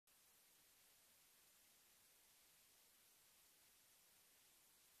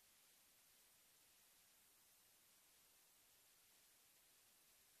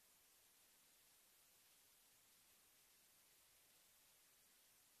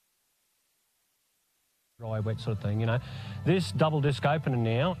dry wet sort of thing, you know. This double disc opener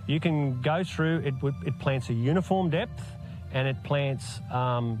now, you can go through, it plants a uniform depth and it plants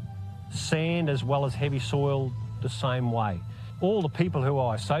sand as well as heavy soil the same way. All the people who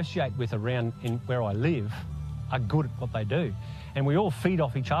I associate with around where I live are good at what they do, and we all feed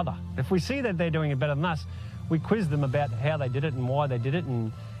off each other. If we see that they're doing it better than us, we quiz them about how they did it and why they did it,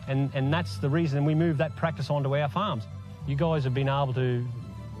 and that's the reason we move that practice onto our farms. You guys have been able to,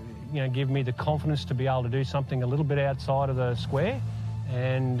 you know, give me the confidence to be able to do something a little bit outside of the square,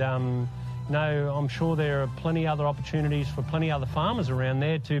 and no, I'm sure there are plenty other opportunities for plenty other farmers around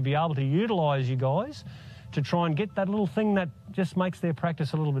there to be able to utilise you guys to try and get that little thing that just makes their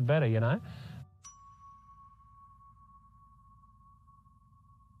practice a little bit better, you know.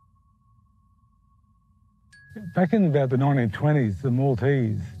 Back in about the 1920s, the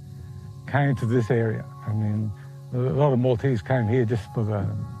Maltese came to this area. I mean, a lot of Maltese came here just for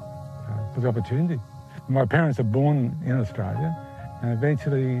the opportunity. My parents are born in Australia, and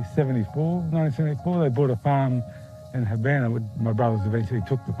eventually 1974, they bought a farm in Havana. My brothers eventually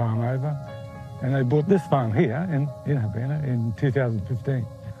took the farm over, and they bought this farm here in Havana in 2015.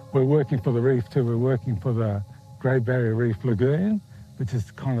 We're working for the reef too. We're working for the Great Barrier Reef Lagoon, which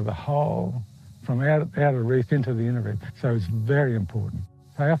is kind of the whole from out of the reef into the inner reef. So it's very important.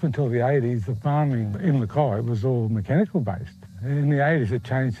 So up until the 80s, the farming in Mackay was all mechanical based. In the 80s, it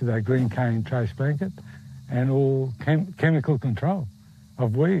changed to that green cane trace blanket and all chemical control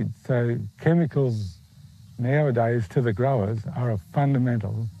of weeds. So chemicals nowadays to the growers are a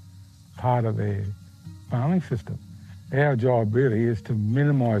fundamental part of their farming system. Our job really is to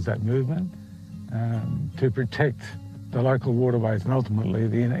minimise that movement, to protect the local waterways and ultimately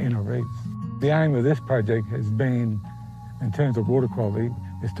the inner reefs. The aim of this project has been, in terms of water quality,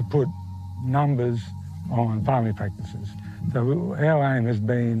 is to put numbers on farming practices. So our aim has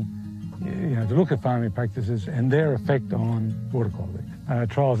been, you know, to look at farming practices and their effect on water quality.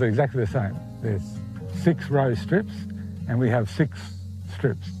 Trials are exactly the same. There's 6 row strips, and we have 6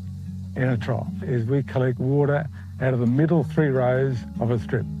 strips in a trial. Is we collect water out of the middle 3 rows of a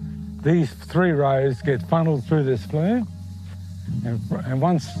strip. These 3 rows get funneled through this flume, and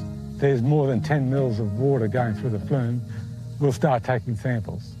once there's more than 10 mils of water going through the flume, we'll start taking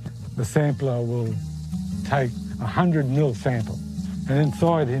samples. The sampler will take 100 mil sample, and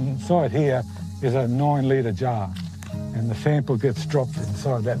inside here is a 9 litre jar, and the sample gets dropped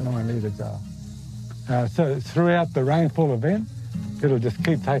inside that 9 litre jar. So throughout the rainfall event, it'll just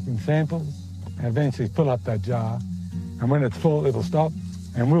keep taking samples and eventually fill up that jar, and when it's full, it'll stop,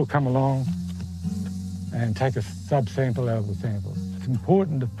 and we'll come along and take a sub-sample out of the samples. It's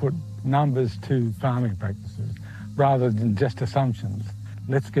important to put numbers to farming practices rather than just assumptions.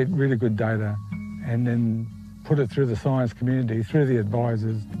 Let's get really good data and then put it through the science community, through the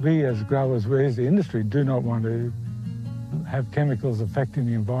advisors. We as growers, we as the industry do not want to have chemicals affecting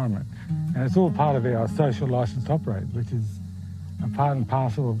the environment. And it's all part of our social licence to operate, which is a part and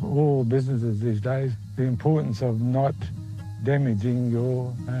parcel of all businesses these days. The importance of not damaging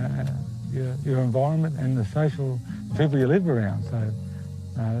your environment and the social people you live around. So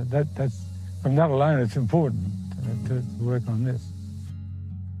that's from that alone, it's important to work on this.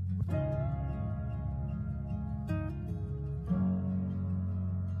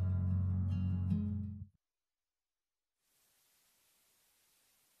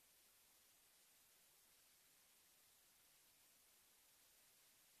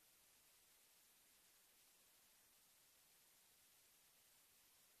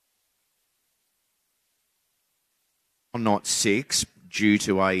 Not 6 due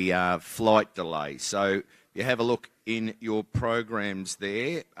to a flight delay. So you have a look in your programs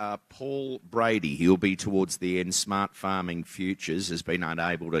there. Paul Brady, he'll be towards the end. Smart Farming Futures has been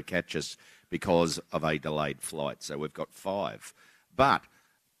unable to catch us because of a delayed flight. So we've got 5. But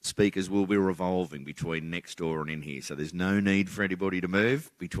speakers will be revolving between next door and in here. So there's no need for anybody to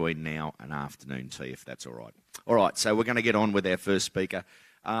move between now and afternoon tea, if that's all right. All right, so we're going to get on with our first speaker.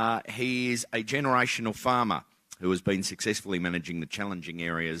 He is a generational farmer who has been successfully managing the challenging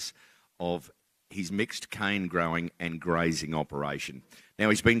areas of his mixed cane growing and grazing operation.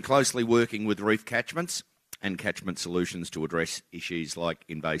 Now, he's been closely working with reef catchments and catchment solutions to address issues like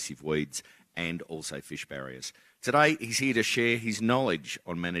invasive weeds and also fish barriers. Today, he's here to share his knowledge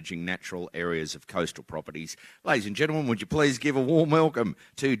on managing natural areas of coastal properties. Ladies and gentlemen, would you please give a warm welcome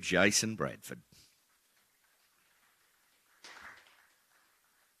to Jason Bradford.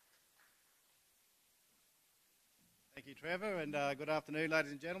 Thank you, Trevor, and good afternoon,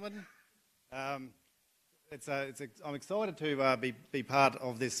 ladies and gentlemen. I'm excited to be part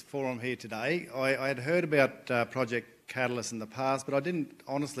of this forum here today. I had heard about Project catalysts in the past, but I didn't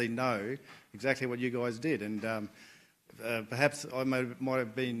honestly know exactly what you guys did. And perhaps I might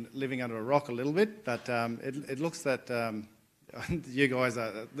have been living under a rock a little bit, but it looks that you guys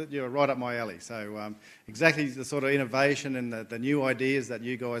you're right up my alley. So exactly the sort of innovation and the new ideas that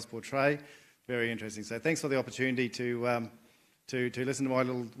you guys portray, very interesting. So thanks for the opportunity to listen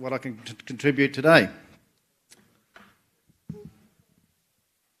to what I can contribute today.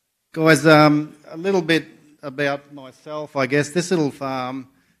 Guys, a little bit about myself, I guess. This little farm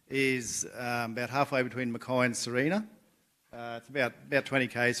is about halfway between Mackay and Serena. It's about 20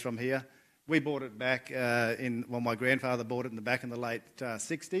 k's from here. We bought it back my grandfather bought it in the late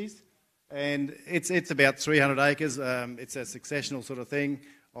 60s. And it's about 300 acres. It's a successional sort of thing.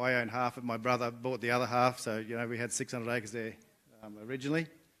 I own half of, my brother bought the other half. So, we had 600 acres there originally.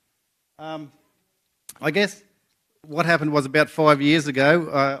 I guess what happened was about 5 years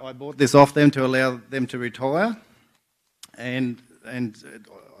ago, I bought this off them to allow them to retire. And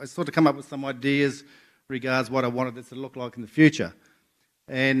I sort of come up with some ideas regards what I wanted this to look like in the future.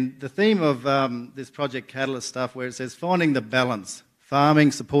 And the theme of this Project Catalyst stuff, where it says finding the balance,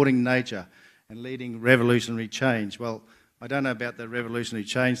 farming, supporting nature, and leading revolutionary change. Well, I don't know about the revolutionary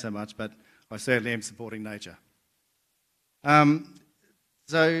change so much, but I certainly am supporting nature.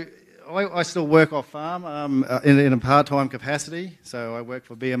 So I still work off farm in a part-time capacity. So I work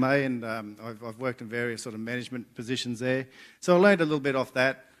for BMA, and I've worked in various sort of management positions there. So I learned a little bit off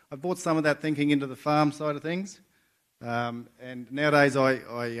that. I brought some of that thinking into the farm side of things. And nowadays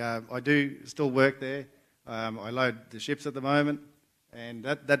I do still work there. I load the ships at the moment, and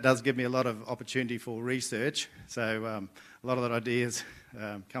that does give me a lot of opportunity for research. So a lot of the ideas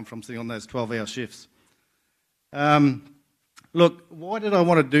come from sitting on those 12-hour shifts. Look, why did I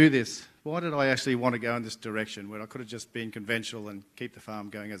want to do this? Why did I actually want to go in this direction where I could have just been conventional and keep the farm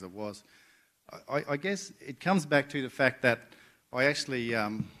going as it was? I guess it comes back to the fact that I actually,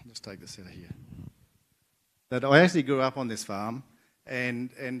 let's take this out of here, that I actually grew up on this farm, and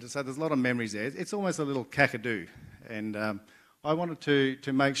so there's a lot of memories there. It's almost a little kakadu, and I wanted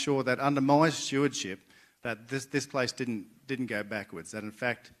to make sure that under my stewardship that this place didn't go backwards, that in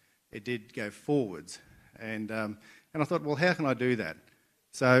fact it did go forwards. And I thought, well, how can I do that?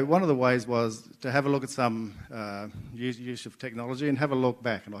 So one of the ways was to have a look at some use of technology and have a look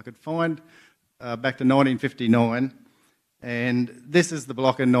back. And I could find back to 1959, and this is the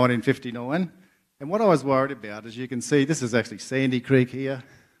block in 1959. And what I was worried about, as you can see, this is actually Sandy Creek here.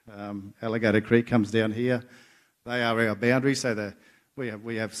 Alligator Creek comes down here. They are our boundaries, so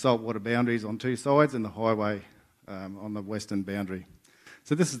we have saltwater boundaries on two sides and the highway on the western boundary.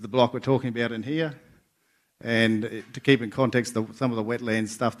 So this is the block we're talking about in here. And to keep in context, some of the wetland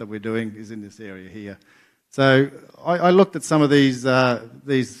stuff that we're doing is in this area here. So I looked at some of these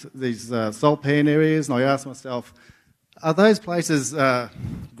salt pan areas, and I asked myself, are those places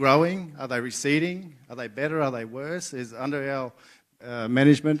growing? Are they receding? Are they better? Are they worse? Is under our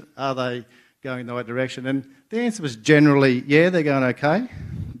management, are they going in the right direction? And the answer was generally, yeah, they're going okay,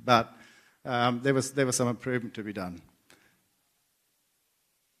 but there was some improvement to be done.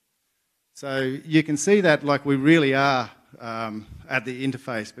 So you can see that like we really are at the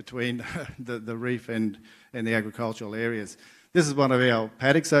interface between the reef and the agricultural areas. This is one of our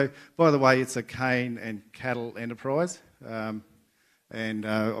paddocks. So, by the way, it's a cane and cattle enterprise. That's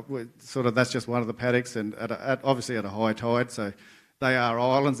just one of the paddocks, and obviously at a high tide. So they are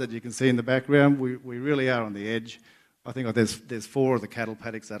islands that you can see in the background. We really are on the edge. I think there's 4 of the cattle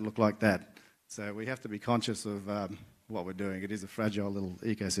paddocks that look like that. So we have to be conscious of what we're doing. It is a fragile little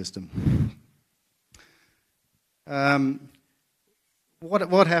ecosystem.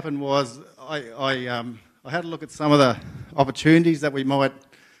 What happened was I had a look at some of the opportunities that we might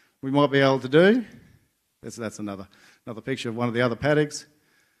be able to do. That's another picture of one of the other paddocks.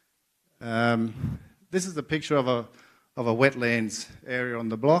 This is a picture of a wetlands area on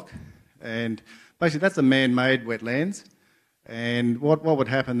the block, and basically that's a man-made wetlands. And what would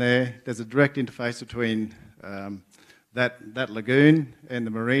happen there's a direct interface between that lagoon and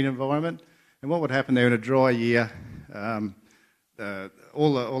the marine environment. And what would happen there in a dry year,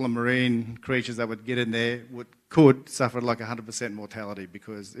 all the marine creatures that would get in there could suffer like 100% mortality,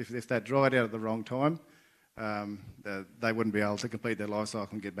 because if that dried out at the wrong time, they wouldn't be able to complete their life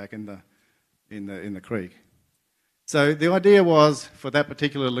cycle and get back in the creek. So the idea was for that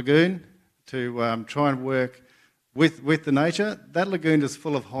particular lagoon to try and work with the nature. That lagoon is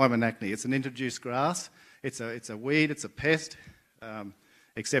full of hymenacne. It's an introduced grass. It's a weed. It's a pest,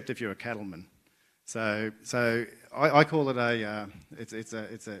 except if you're a cattleman. So I call it it's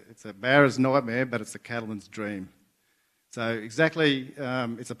a barrow's nightmare, but it's a cattleman's dream. So exactly,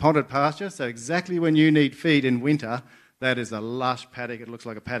 it's a ponded pasture, so exactly when you need feed in winter, that is a lush paddock. It looks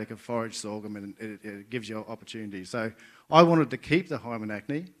like a paddock of forage sorghum, and it gives you opportunity. So I wanted to keep the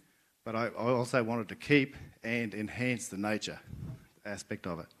hymenacne, but I also wanted to keep and enhance the nature aspect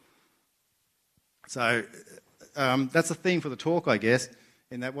of it. So that's the theme for the talk, I guess,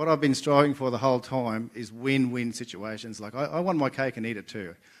 in that what I've been striving for the whole time is win-win situations. Like I want my cake and eat it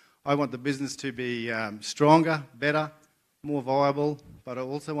too. I want the business to be stronger, better, more viable, but I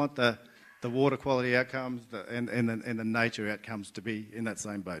also want the water quality outcomes and the nature outcomes to be in that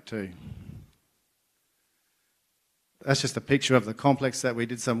same boat too. That's just a picture of the complex that we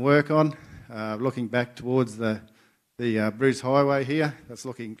did some work on, looking back towards the Bruce Highway here. That's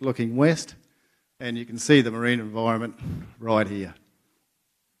looking west, and you can see the marine environment right here.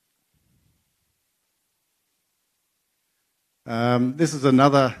 This is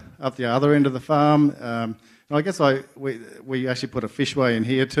another up the other end of the farm. I guess we actually put a fishway in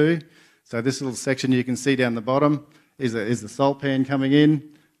here too. So this little section you can see down the bottom is the salt pan coming in.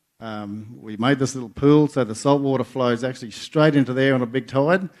 We made this little pool so the salt water flows actually straight into there on a big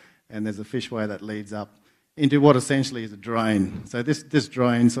tide, and there's a fishway that leads up into what essentially is a drain. So this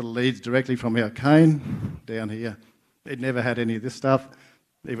drain sort of leads directly from our cane down here. It never had any of this stuff.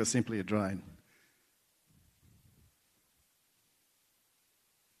 It was simply a drain.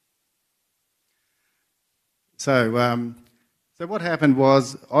 So what happened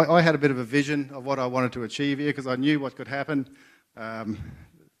was I had a bit of a vision of what I wanted to achieve here because I knew what could happen.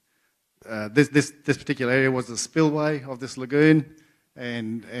 This particular area was the spillway of this lagoon,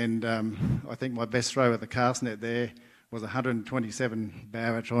 and I think my best throw at the cast net there was 127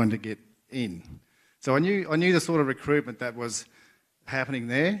 barra trying to get in. So I knew the sort of recruitment that was happening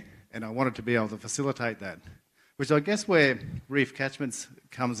there, and I wanted to be able to facilitate that, which I guess where reef catchments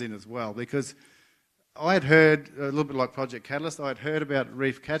comes in as well, because I had heard, a little bit like Project Catalyst, I had heard about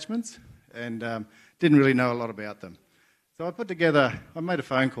reef catchments and didn't really know a lot about them. So I made a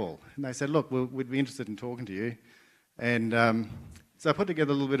phone call, and they said, look, we'd be interested in talking to you. And so I put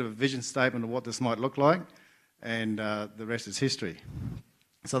together a little bit of a vision statement of what this might look like, and the rest is history.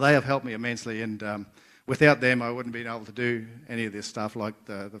 So they have helped me immensely, and without them I wouldn't have been able to do any of this stuff, like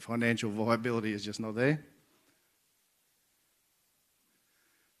the financial viability is just not there.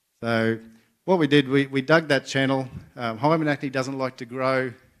 So what we did, we dug that channel. Hymenacne doesn't like to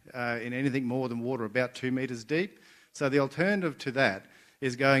grow in anything more than water about 2 metres deep. So the alternative to that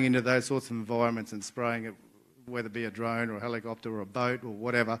is going into those sorts of environments and spraying it, whether it be a drone or a helicopter or a boat or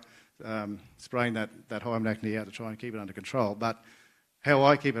whatever, spraying that hymenacne out to try and keep it under control. But how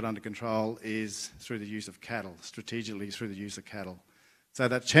I keep it under control is through the use of cattle, strategically through the use of cattle. So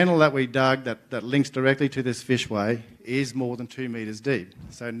that channel that we dug that links directly to this fishway is more than 2 metres deep.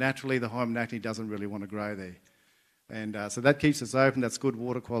 So naturally the hymenacne doesn't really want to grow there. And so that keeps us open. That's good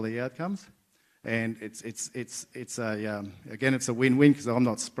water quality outcomes. And it's a win-win because I'm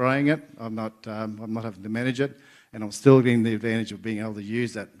not spraying it, I'm not having to manage it, and I'm still getting the advantage of being able to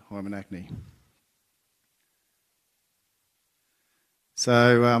use that hymenacne.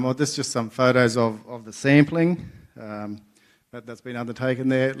 So this is just some photos of the sampling that's been undertaken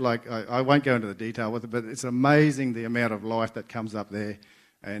there. Like I won't go into the detail with it, but it's amazing the amount of life that comes up there,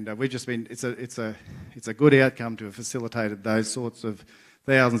 and we've just been. It's a good outcome to have facilitated those sorts of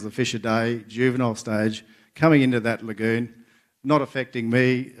thousands of fish a day, juvenile stage, coming into that lagoon, not affecting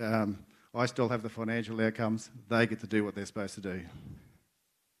me. I still have the financial outcomes. They get to do what they're supposed to do.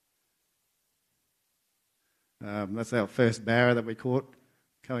 That's our first barra that we caught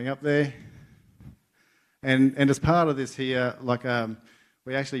coming up there. And as part of this here,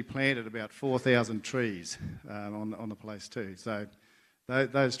 we actually planted about 4,000 trees on the place too. So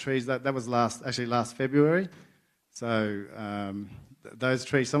those trees, that was last February. So those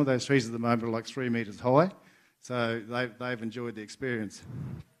trees, some of those trees at the moment are like 3 metres high. So they've enjoyed the experience.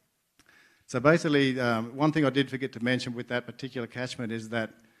 So basically, one thing I did forget to mention with that particular catchment is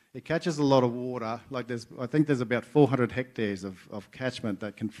that it catches a lot of water. I think there's about 400 hectares of catchment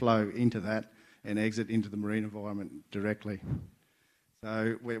that can flow into that and exit into the marine environment directly.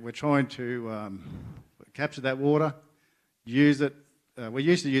 So we're trying to capture that water, use it. We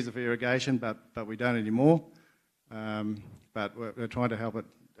used to use it for irrigation, but we don't anymore. But we're trying to help it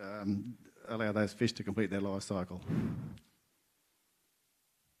allow those fish to complete their life cycle.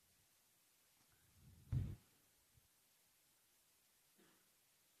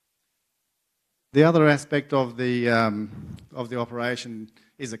 The other aspect of the operation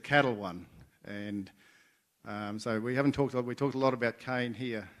is a cattle one, and so we talked a lot about cane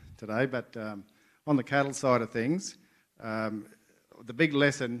here today, but on the cattle side of things, the big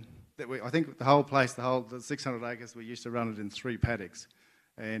lesson I think the whole place, the 600 acres, we used to run it in 3 paddocks.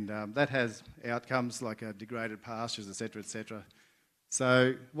 And that has outcomes like degraded pastures, etc., etc.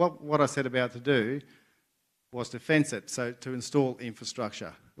 So what I set about to do was to fence it, so to install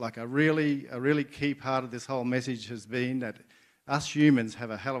infrastructure. Like a really key part of this whole message has been that us humans have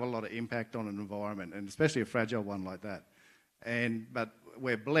a hell of a lot of impact on an environment, and especially a fragile one like that. But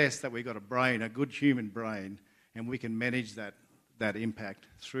we're blessed that we've got a brain, a good human brain, and we can manage that impact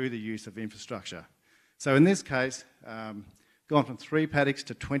through the use of infrastructure. So in this case, gone from 3 paddocks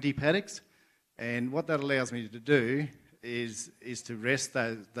to 20 paddocks, and what that allows me to do is to rest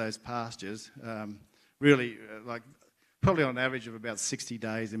those pastures, really like probably on average of about 60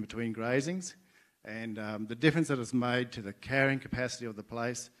 days in between grazings, and the difference that it's made to the carrying capacity of the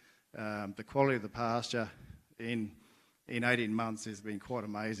place, the quality of the pasture in 18 months has been quite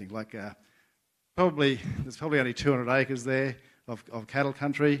amazing. Like there's probably only 200 acres there of cattle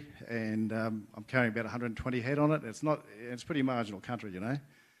country, and I'm carrying about 120 head on it. It's pretty marginal country, you know.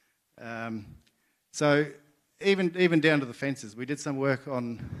 So even down to the fences, we did some work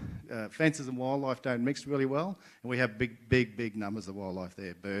on fences and wildlife don't mix really well, and we have big numbers of wildlife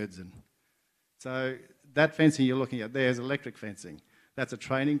there, birds, and so that fencing you're looking at there is electric fencing. That's a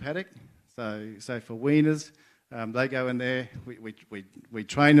training paddock. So for weaners, they go in there, we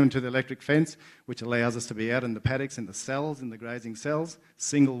train them to the electric fence, which allows us to be out in the paddocks, in the cells, in the grazing cells,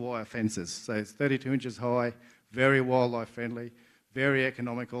 single wire fences. So it's 32 inches high, very wildlife friendly, very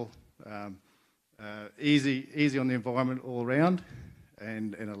economical, easy on the environment all around,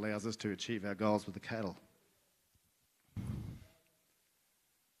 and it allows us to achieve our goals with the cattle.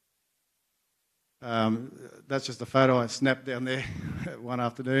 That's just a photo I snapped down there one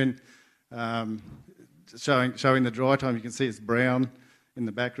afternoon. Showing the dry time. You can see it's brown in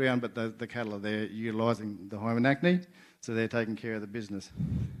the background, but the cattle are there utilising the hymenacne, so they're taking care of the business.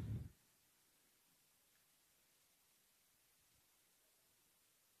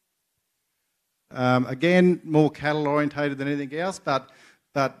 Again, more cattle orientated than anything else, but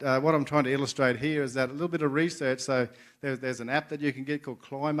what I'm trying to illustrate here is that a little bit of research. So there's an app that you can get called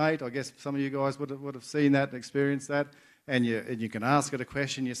Climate. I guess some of you guys would have seen that and experienced that, and you can ask it a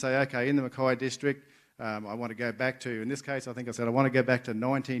question. You say, okay, in the Mackay district, I want to go back to, in this case, I think I said I want to go back to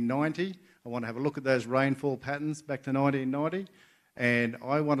 1990. I want to have a look at those rainfall patterns back to 1990, and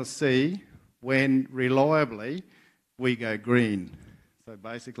I want to see when reliably we go green. So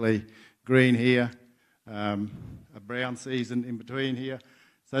basically green here, a brown season in between here.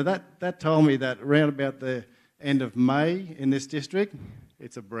 So that told me that around about the end of May in this district,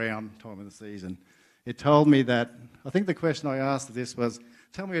 it's a brown time of the season. It told me that, I think the question I asked this was,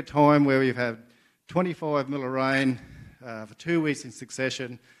 tell me a time where we've had 25 mil of rain for 2 weeks in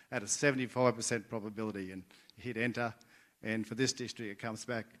succession at a 75% probability, and you hit enter, and for this district it comes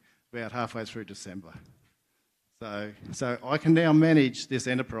back about halfway through December. So I can now manage this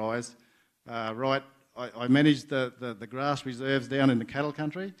enterprise, right? I manage the grass reserves down in the cattle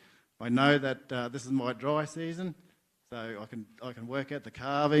country. I know that this is my dry season, so I can work out the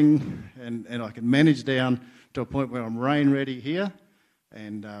calving, and I can manage down to a point where I'm rain ready here,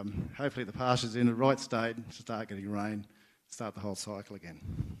 and hopefully the pasture's in the right state to start getting rain, start the whole cycle again.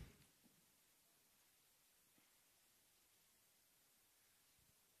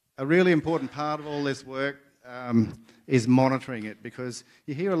 A really important part of all this work is monitoring it, because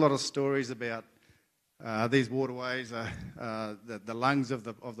you hear a lot of stories about these waterways are the lungs of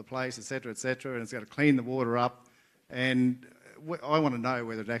the place, etc., and it's got to clean the water up, and I want to know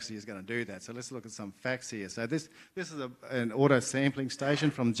whether it actually is going to do that. So let's look at some facts here. So this is an auto sampling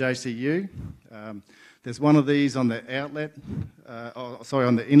station from JCU. There's one of these on the outlet,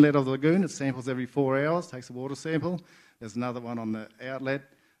 on the inlet of the lagoon. It samples every 4 hours, takes a water sample. There's another one on the outlet,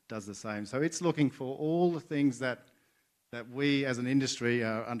 does the same. So it's looking for all the things that we as an industry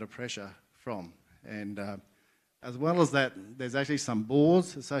are under pressure from. And as well as that, there's actually some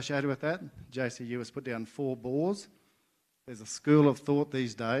bores associated with that. JCU has put down 4 bores. There's a school of thought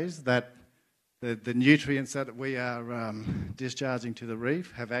these days that the nutrients that we are discharging to the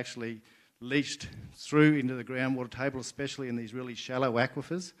reef have actually leached through into the groundwater table, especially in these really shallow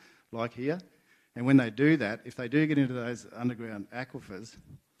aquifers like here. And when they do that, if they do get into those underground aquifers,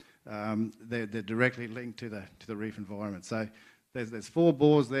 they're directly linked to the reef environment. So there's 4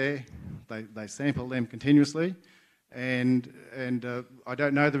 bores there. They sample them continuously, and I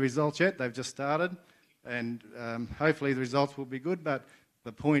don't know the results yet. They've just started, and hopefully the results will be good. But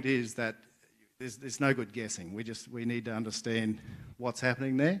the point is that there's no good guessing. We need to understand what's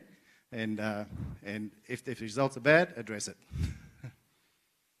happening there, and if the results are bad, address it.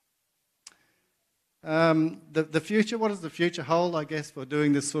 The future, what does the future hold, I guess, for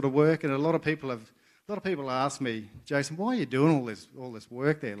doing this sort of work? And a lot of people ask me, Jason, why are you doing all this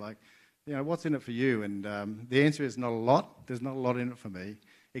work there? Like, you know, what's in it for you? And the answer is not a lot. There's not a lot in it for me,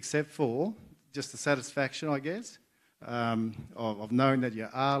 except for just the satisfaction, I guess, of knowing that you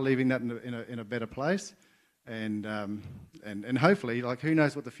are leaving that in a better place. And hopefully, like, who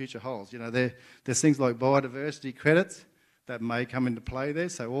knows what the future holds? You know, there's things like biodiversity credits that may come into play there.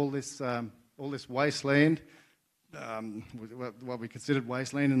 So all this wasteland, what we considered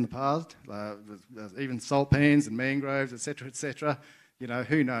wasteland in the past, there's even salt pans and mangroves, etc., etc. You know,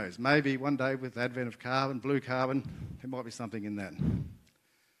 who knows? Maybe one day with the advent of carbon, blue carbon, there might be something in that.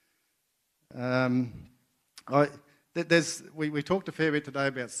 We talked a fair bit today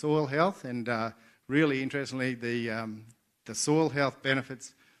about soil health, and really interestingly, the soil health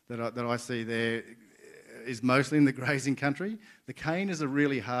benefits that I see there is mostly in the grazing country. The cane is a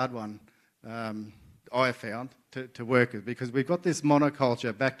really hard one, I have found, to work with, because we've got this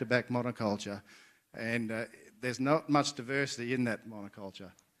monoculture, back-to-back monoculture, and there's not much diversity in that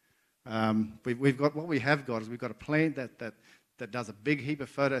monoculture. What we have got is we've got a plant that does a big heap of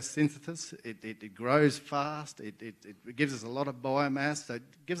photosynthesis. It grows fast. It gives us a lot of biomass. So it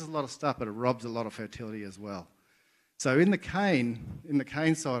gives us a lot of stuff, but it robs a lot of fertility as well. So in the cane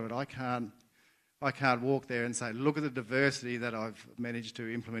side of it, I can't walk there and say, look at the diversity that I've managed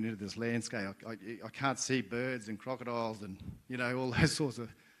to implement into this landscape. I can't see birds and crocodiles and, you know, all those sorts of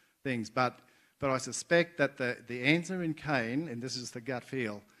things. But I suspect that the answer in cane, and this is the gut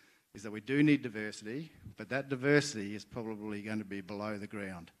feel, is that we do need diversity, but that diversity is probably going to be below the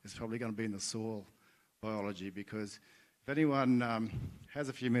ground. It's probably going to be in the soil biology, because if anyone has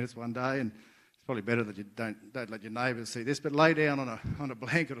a few minutes one day, and it's probably better that you don't let your neighbours see this, but lay down on a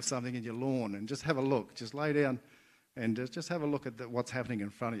blanket or something in your lawn and just have a look. Just lay down and just have a look at what's happening in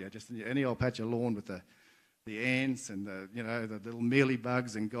front of you. Just any old patch of lawn with the ants and the little mealy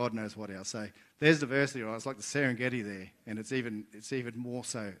bugs and God knows what else. So there's diversity, right? It's like the Serengeti there, and it's even more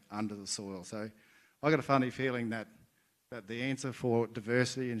so under the soil. So I got a funny feeling that the answer for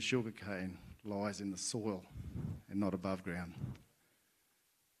diversity in sugarcane lies in the soil and not above ground.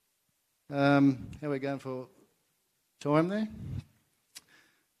 How are we going for time there?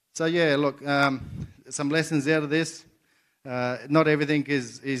 So yeah, look, some lessons out of this. Not everything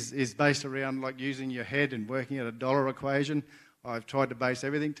is based around like using your head and working at a dollar equation. I've tried to base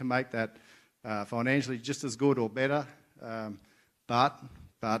everything to make that financially just as good or better, but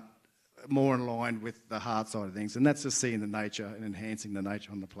more in line with the heart side of things, and that's just seeing the nature and enhancing the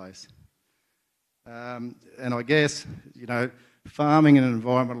nature on the place. And I guess, you know, farming in an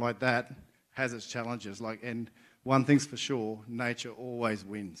environment like that has its challenges. And one thing's for sure, nature always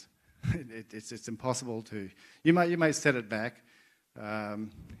wins. It's impossible to. You may set it back,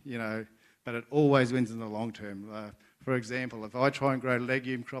 you know, but it always wins in the long term. For example, if I try and grow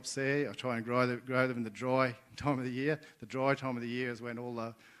legume crops there, I try and grow them in the dry time of the year. The dry time of the year is when all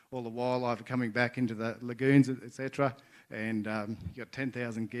the wildlife are coming back into the lagoons, etc. And you've got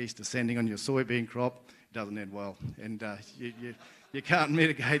 10,000 geese descending on your soybean crop. It doesn't end well, and you can't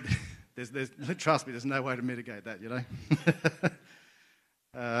mitigate. Trust me, there's no way to mitigate that, you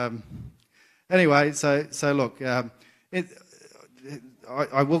know. Anyway, so look, I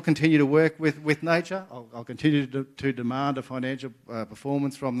will continue to work with nature. I'll continue to demand a financial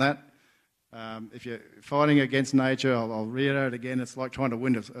performance from that. If you're fighting against nature, I'll reiterate again, it's like trying to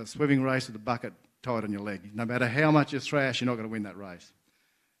win a swimming race with a bucket tied on your leg. No matter how much you thrash, you're not going to win that race.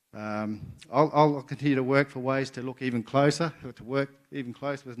 I'll continue to work for ways to look even closer, to work even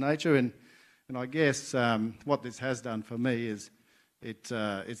closer with nature, and I guess what this has done for me is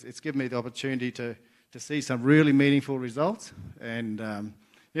it's given me the opportunity to see some really meaningful results, and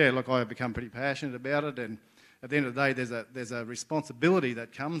yeah, look, I've become pretty passionate about it, and at the end of the day, there's a responsibility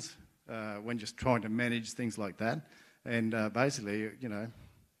that comes when just trying to manage things like that, and basically, you know,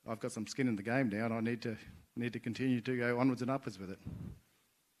 I've got some skin in the game now, and I need to continue to go onwards and upwards with it.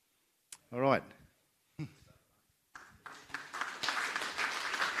 All right.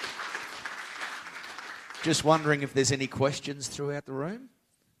 Just wondering if there's any questions throughout the room?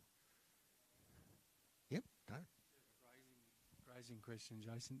 Yep. No. Grazing question,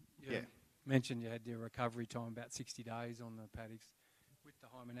 Jason. Yeah. Mentioned you had your recovery time about 60 days on the paddocks. With the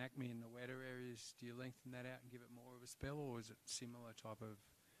hymenectomy in the wetter areas, do you lengthen that out and give it more of a spell, or is it similar type of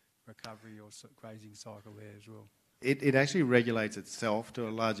recovery or grazing cycle there as well? It actually regulates itself to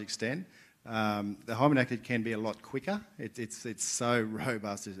a large extent. The hymenectomy can be a lot quicker. It's so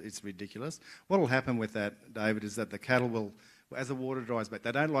robust, it's ridiculous. What will happen with that, David, is that the cattle will, as the water dries back,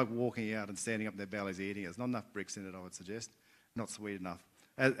 they don't like walking out and standing up their bellies eating. There's not enough bricks in it, I would suggest. Not sweet enough.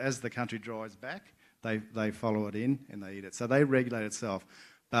 As the country dries back, they follow it in and they eat it. So they regulate itself.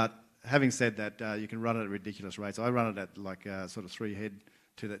 But having said that, you can run it at ridiculous rates. I run it at like sort of 3 head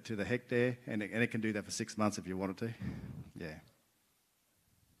to the hectare, and it can do that for 6 months if you wanted to. Yeah.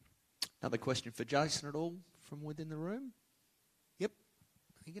 Another question for Jason at all from within the room? Yep.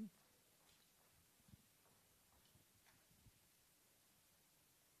 Megan?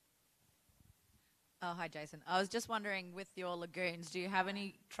 Oh, hi, Jason. I was just wondering, with your lagoons, do you have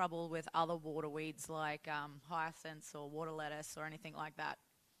any trouble with other water weeds like hyacinths or water lettuce or anything like that?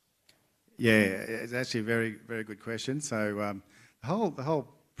 Yeah, it's actually a very, very good question. So the whole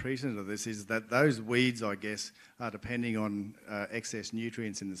precedent of this is that those weeds, I guess, are depending on excess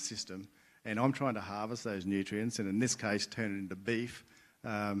nutrients in the system, and I'm trying to harvest those nutrients, and in this case, turn it into beef.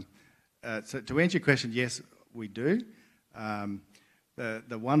 So to answer your question, yes, we do.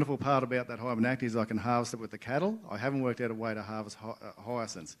 The wonderful part about that hymenacti is I can harvest it with the cattle. I haven't worked out a way to harvest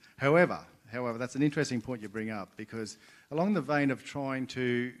hyacinths. However, that's an interesting point you bring up, because along the vein of trying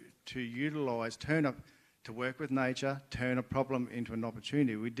to utilise, to work with nature, turn a problem into an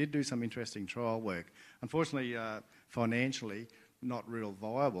opportunity, we did do some interesting trial work. Unfortunately, financially, not real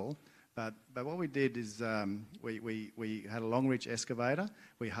viable. But what we did is we had a long reach excavator.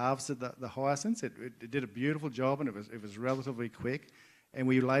 We harvested the hyacinths. It did a beautiful job, and it was relatively quick. And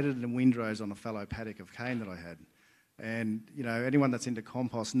we laid it in windrows on a fallow paddock of cane that I had. And anyone that's into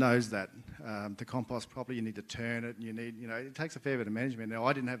compost knows that to compost properly, you need to turn it. And you need, it takes a fair bit of management. Now,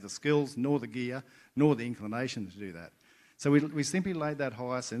 I didn't have the skills, nor the gear, nor the inclination to do that. So we simply laid that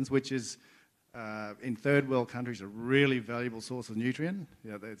hyacinths, which is in third world countries a really valuable source of nutrient.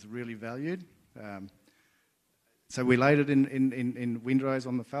 It's really valued. So we laid it in windrows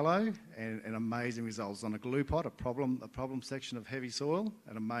on the fallow, and amazing results. On a glue pot, a problem section of heavy soil,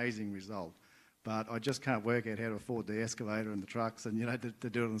 an amazing result. But I just can't work out how to afford the excavator and the trucks and to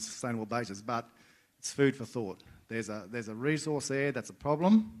do it on a sustainable basis. But it's food for thought. There's a resource there that's a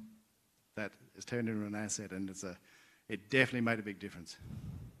problem that is turned into an asset, and it definitely made a big difference.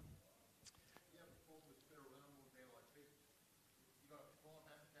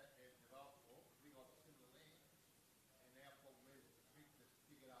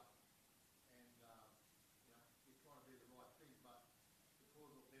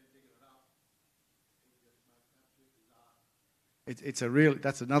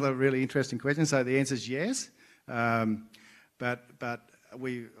 That's another really interesting question. So the answer is yes, but I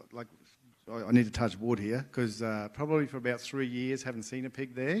need to touch wood here, because probably for about 3 years haven't seen a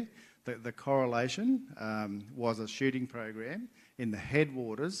pig there. The correlation was a shooting program in the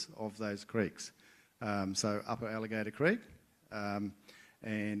headwaters of those creeks, so Upper Alligator Creek, and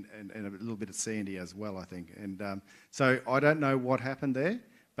a little bit of Sandy as well, I think. And so I don't know what happened there,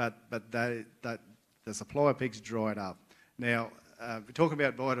 but the supply of pigs dried up. Now, we talk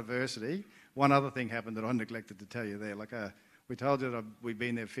about biodiversity. One other thing happened that I neglected to tell you there. We told you that we'd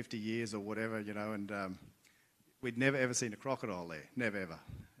been there 50 years or whatever, and we'd never ever seen a crocodile there, never ever.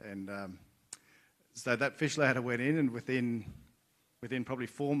 And so that fish ladder went in, and within probably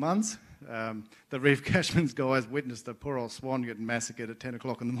 4 months, the reef catchments guys witnessed the poor old swan getting massacred at 10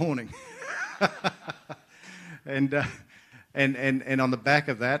 o'clock in the morning. and on the back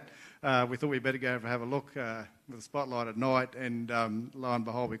of that, we thought we'd better go over and have a look with a spotlight at night, and lo and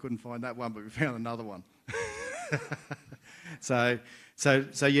behold, we couldn't find that one, but we found another one. So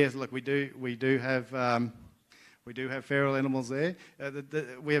yes, look, we do have feral animals there.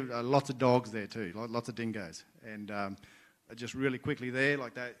 We have lots of dogs there too, lots of dingoes, and just really quickly there,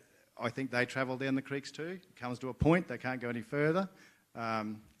 like that, I think they travel down the creeks too. It comes to a point they can't go any further,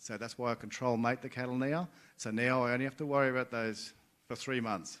 so that's why I control mate the cattle now. So now I only have to worry about those for 3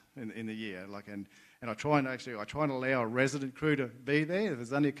 months in the year, and I try and allow a resident crew to be there. If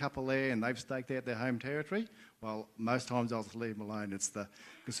there's only a couple there and they've staked out their home territory, well, most times I'll just leave them alone. As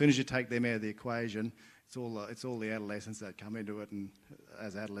soon as you take them out of the equation, it's all the adolescents that come into it, and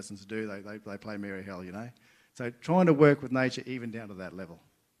as adolescents do, they play merry hell, So trying to work with nature even down to that level.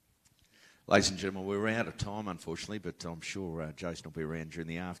 Ladies and gentlemen, we're out of time, unfortunately, but I'm sure Jason will be around during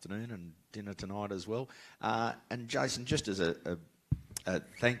the afternoon and dinner tonight as well. And Jason, just as a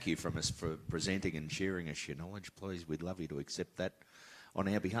thank you from us for presenting and sharing us your knowledge, please, we'd love you to accept that on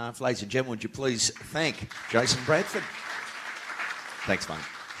our behalf. Ladies and gentlemen, would you please thank Jason Bradford? Thanks, mate.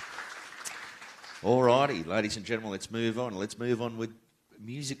 All righty, ladies and gentlemen, let's move on. Let's move on with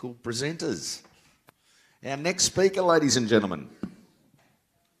musical presenters. Our next speaker, ladies and gentlemen,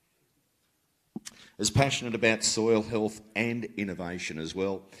 is passionate about soil health and innovation as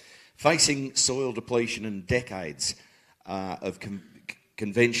well. Facing soil depletion and decades of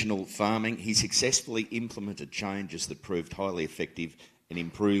conventional farming, he successfully implemented changes that proved highly effective and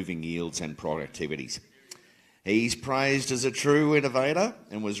improving yields and productivities. He's praised as a true innovator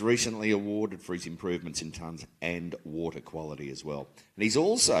and was recently awarded for his improvements in tonnes and water quality as well. And he's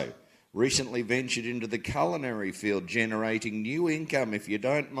also recently ventured into the culinary field, generating new income, if you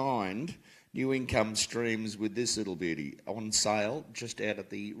don't mind, new income streams with this little beauty on sale just out at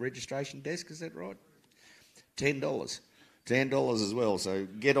the registration desk. Is that right? $10. $10 as well, so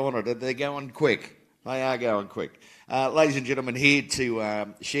get on it. They're going quick. They are going quick. Ladies and gentlemen, here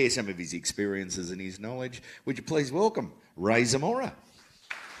to share some of his experiences and his knowledge, would you please welcome Ray Zamora.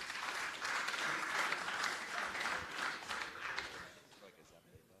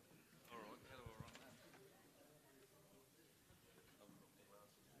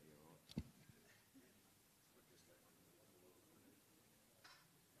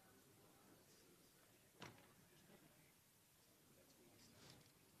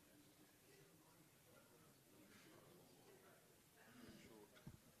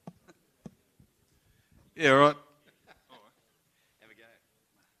 Yeah, right. Have a go.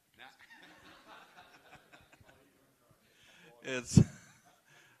 It's,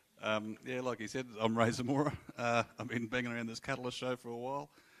 yeah, like he said, I'm Ray Zamora. I've been banging around this Catalyst show for a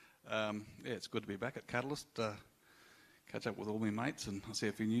while. Yeah, it's good to be back at Catalyst. Catch up with all my mates, and I see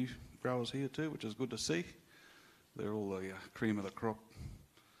a few new growers here too, which is good to see. They're all the cream of the crop,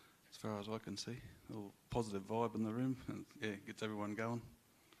 as far as I can see. A little positive vibe in the room, and yeah, gets everyone going.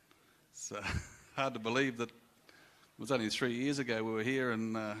 It's hard to believe that it was only 3 years ago we were here,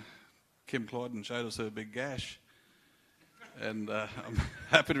 and Kim Clyden showed us her big gash. And I'm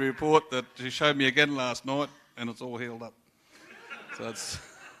happy to report that she showed me again last night, and it's all healed up. So it's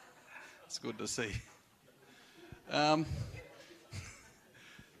good to see.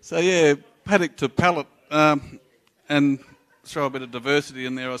 So yeah, Paddock to Palate, and throw a bit of diversity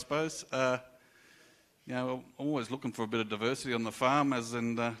in there, I suppose. You know, I'm always looking for a bit of diversity on the farm, as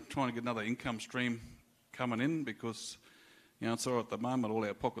in trying to get another income stream coming in, because, you know, it's all right at the moment, all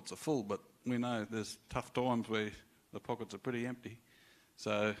our pockets are full, but we know there's tough times where the pockets are pretty empty.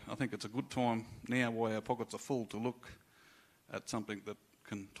 So I think it's a good time now, while our pockets are full, to look at something that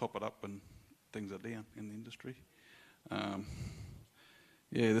can top it up when things are down in the industry.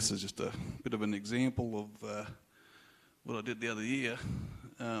 Yeah, this is just a bit of an example of what I did the other year.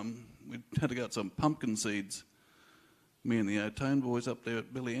 We had to get some pumpkin seeds. Me and the Otone boys up there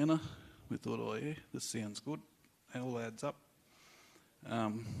at Billiana, we thought, oh yeah, this sounds good. It all adds up.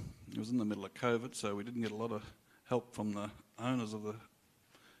 It was in the middle of COVID, so we didn't get a lot of help from the owners of the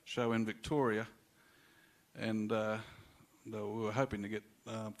show in Victoria. And we were hoping to get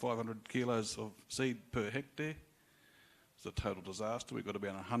 500 kilos of seed per hectare. It was a total disaster. We got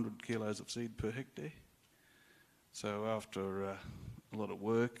about 100 kilos of seed per hectare. So after a lot of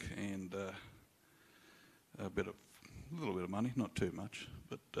work and a little bit of money, not too much,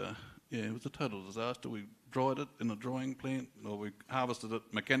 but yeah, it was a total disaster. We dried it in a drying plant, or we harvested it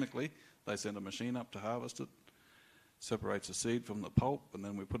mechanically. They sent a machine up to harvest it, separates the seed from the pulp, and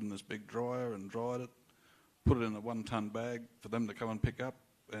then we put it in this big dryer and dried it, put it in a 1-ton bag for them to come and pick up,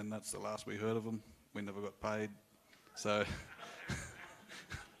 and that's the last we heard of them. We never got paid. So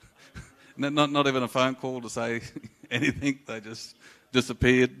not even a phone call to say anything. They just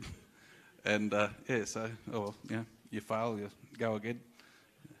disappeared. And yeah, so, oh well, yeah, you fail, you go again.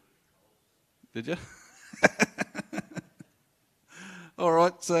 Did you? All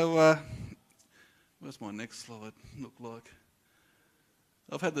right, so where's my next slide look like?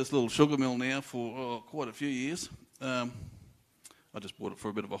 I've had this little sugar mill now for quite a few years. I just bought it for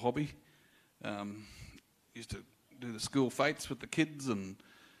a bit of a hobby. Used to do the school fetes with the kids and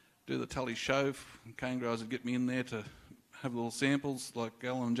do the tally show. Cane growers would get me in there to have little samples like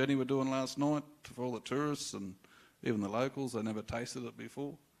Alan and Jenny were doing last night for all the tourists and even the locals. They never tasted it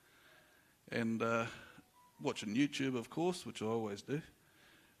before. And watching YouTube, of course, which I always do.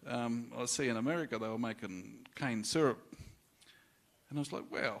 I see in America they were making cane syrup. And I was like,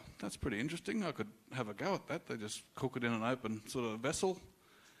 wow, that's pretty interesting. I could have a go at that. They just cook it in an open sort of vessel.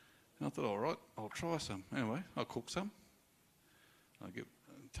 And I thought, all right, I'll try some. Anyway, I cooked some. It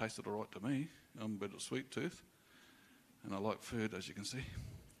tasted all right to me. I'm a bit of a sweet tooth. And I like food, as you can see.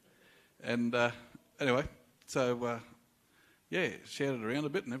 And anyway, so yeah, shouted around a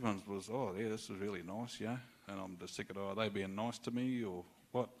bit, and everyone was, oh yeah, this is really nice, yeah. And I'm just thinking, oh, are they being nice to me or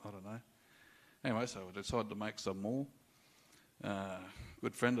what? I don't know. Anyway, so I decided to make some more.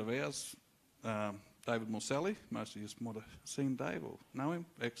 Good friend of ours, David Morselli, most of you might have seen Dave or know him,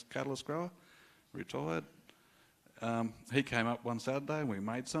 ex-catalyst grower, retired. He came up one Saturday and we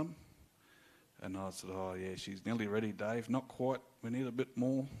made some. And I said, oh yeah, she's nearly ready, Dave. Not quite, we need a bit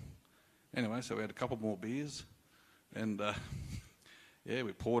more. Anyway, so we had a couple more beers. And Yeah,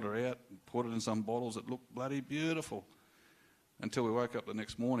 we poured her out, poured it in some bottles. It looked bloody beautiful. Until we woke up the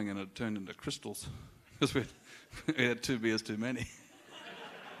next morning and it turned into crystals because we had 2 beers too many.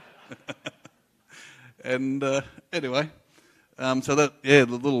 And anyway, so that, yeah,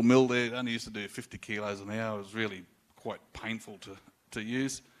 the little mill there only used to do 50 kilos an hour. It was really quite painful to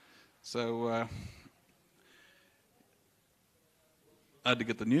use. So I had to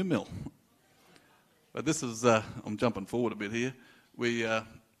get the new mill. But this is, I'm jumping forward a bit here. We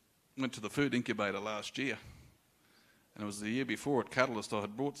went to the food incubator last year. And it was the year before at Catalyst I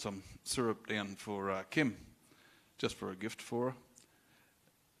had brought some syrup down for Kim, just for a gift for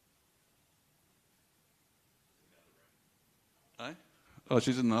her. Eh? Oh,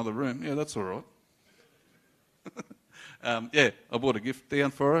 she's in another room. Yeah, that's all right. Yeah, I bought a gift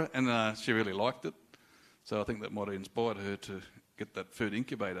down for her and she really liked it. So I think that might have inspired her to get that food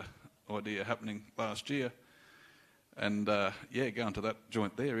incubator idea happening last year. And yeah, going to that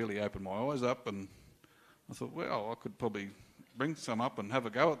joint there really opened my eyes up, and I thought, well, I could probably bring some up and have a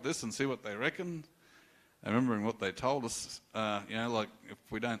go at this and see what they reckon. And remembering what they told us, you know, like if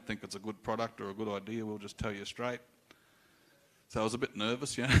we don't think it's a good product or a good idea, we'll just tell you straight. So I was a bit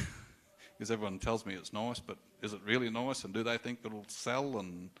nervous, you know, because everyone tells me it's nice, but is it really nice, and do they think it'll sell?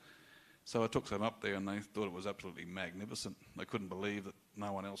 And so I took some up there and they thought it was absolutely magnificent. They couldn't believe that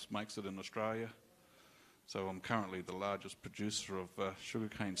no one else makes it in Australia. So I'm currently the largest producer of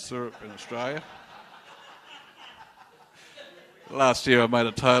sugarcane syrup in Australia. Last year I made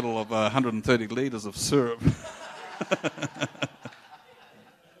a total of 130 litres of syrup.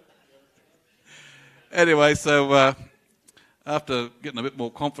 Anyway, so after getting a bit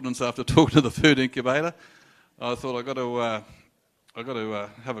more confidence after talking to the food incubator, I thought I got to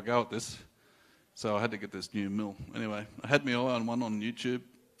have a go at this. So I had to get this new mill. Anyway, I had my eye on one on YouTube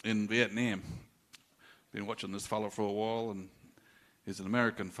in Vietnam. Been watching this fella for a while, and he's an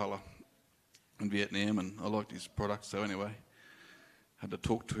American fella in Vietnam, and I liked his product. So anyway, had to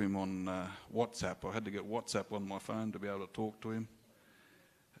talk to him on WhatsApp. I had to get WhatsApp on my phone to be able to talk to him.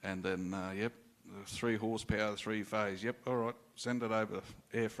 And then, yep, 3 horsepower, 3-phase. Yep, all right, send it over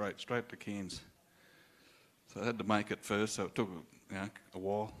air freight straight to Cairns. So I had to make it first, so it took a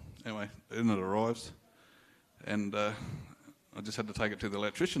while. Anyway, then it arrives, and I just had to take it to the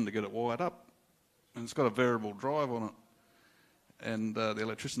electrician to get it wired up. And it's got a variable drive on it. And the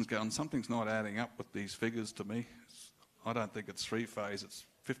electrician's going, something's not adding up with these figures to me. I don't think it's 3-phase, it's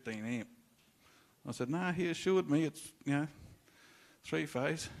 15 amp. I said, no, he assured me it's,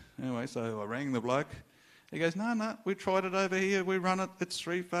 3-phase. Anyway, so I rang the bloke. He goes, no, we tried it over here, we run it, it's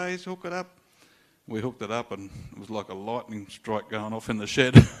 3-phase, hook it up. We hooked it up and it was like a lightning strike going off in the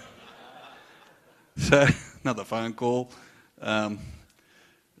shed. So, another phone call.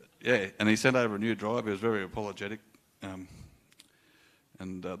 Yeah, and he sent over a new drive. He was very apologetic.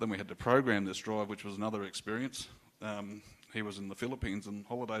 And then we had to program this drive, which was another experience. He was in the Philippines on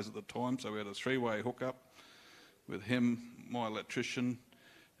holidays at the time, so we had a 3-way hookup with him, my electrician,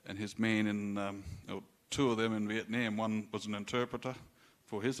 and his man in, 2 of them in Vietnam. One was an interpreter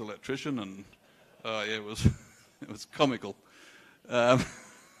for his electrician, and yeah, it was comical.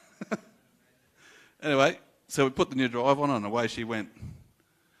 Anyway, so we put the new drive on and away she went.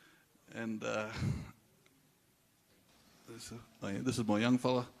 And this is my young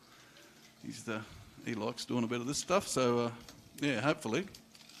fella. He likes doing a bit of this stuff, so yeah, hopefully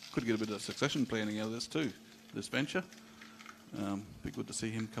could get a bit of succession planning out of this too, this venture. Be good to see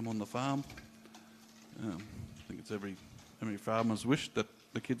him come on the farm. I think it's every farmer's wish that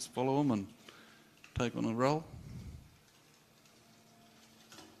the kids follow him and take on a role.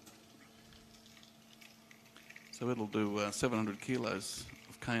 So it'll do 700 kilos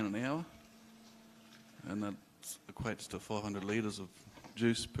of cane an hour, and that equates to 500 litres of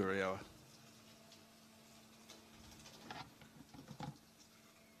juice per hour.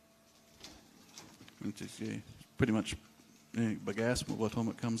 Which is, yeah, pretty much bagasse by the time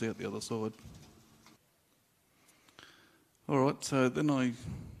it comes out the other side. All right, so then I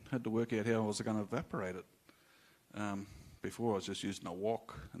had to work out how I was going to evaporate it. Before I was just using a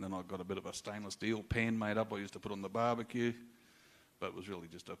wok, and then I got a bit of a stainless steel pan made up I used to put on the barbecue, but it was really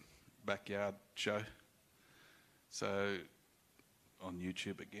just a backyard show. So, on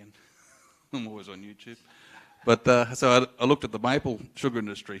YouTube again. I'm always on YouTube. But so I looked at the maple sugar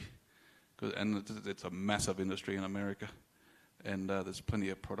industry, and it's a massive industry in America, and there's plenty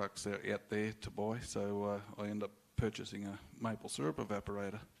of products out there to buy, so I ended up purchasing a maple syrup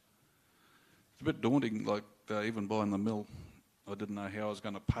evaporator. It's a bit daunting, like even buying the mill. I didn't know how I was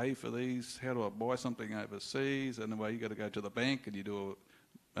going to pay for these. How do I buy something overseas? Anyway, you got to go to the bank and you do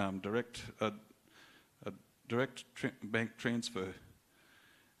a direct bank transfer.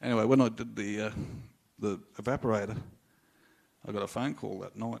 Anyway, when I did the evaporator, I got a phone call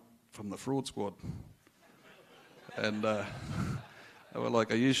that night from the fraud squad. And they were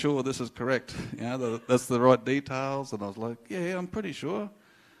like, "Are you sure this is correct? You know, that's the right details?" And I was like, "Yeah, I'm pretty sure."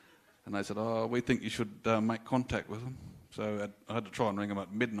 And they said, "Oh, we think you should make contact with them." So I had to try and ring them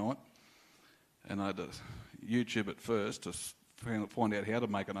at midnight. And I had to YouTube it first to find out how to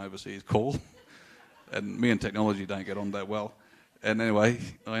make an overseas call. And me and technology don't get on that well. And anyway,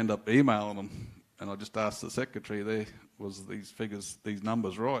 I end up emailing them, and I just asked the secretary there, was these figures, these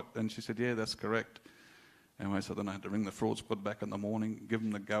numbers right? And she said, "Yeah, that's correct." Anyway, so then I had to ring the fraud squad back in the morning, give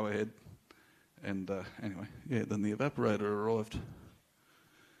them the go-ahead. And anyway, yeah, then the evaporator arrived.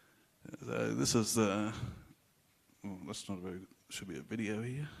 So this is, well, that's not a very, should be a video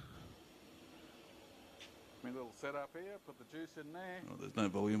here. My little setup here, put the juice in there. Oh, there's no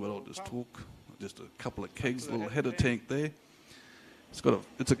volume, but I'll just talk. Just a couple of kegs, little header tank there.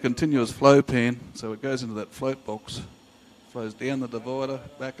 It's a continuous flow pan, so it goes into that float box, flows down the divider,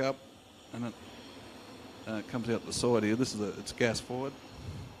 back up, and it comes out the side here. It's gas fired.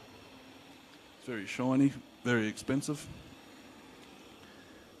 It's very shiny, very expensive,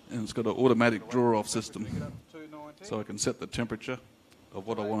 and it's got an automatic draw off system, so I can set the temperature of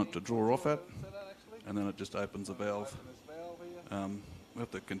what I want it to draw off at, and then it just opens the valve. We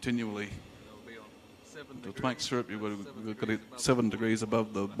have to continually, to make syrup, we've got it 7 degrees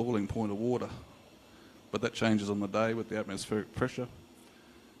above the boiling point of water, but that changes on the day with the atmospheric pressure,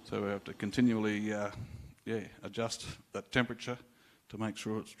 so we have to continually adjust that temperature to make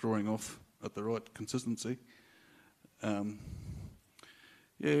sure it's drawing off at the right consistency.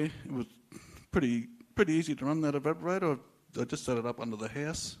 It was pretty easy to run that evaporator. I just set it up under the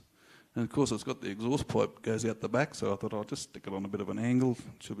house, and of course it's got the exhaust pipe goes out the back, so I thought I'll just stick it on a bit of an angle,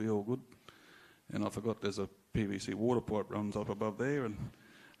 it should be all good. And I forgot there's a PVC water pipe runs up above there, and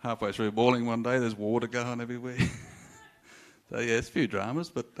halfway through boiling one day there's water going everywhere. So yeah, it's a few dramas,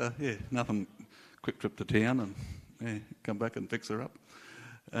 but nothing. Quick trip to town and come back and fix her up.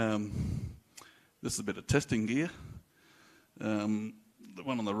 This is a bit of testing gear. The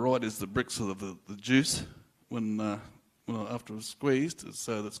one on the right is the bricks of the juice after it's squeezed,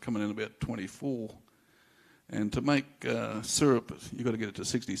 so that's coming in about 24. And to make syrup, you've got to get it to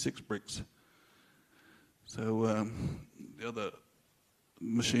 66 bricks. So the other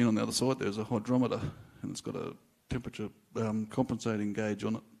machine on the other side, there's a hydrometer, and it's got a temperature compensating gauge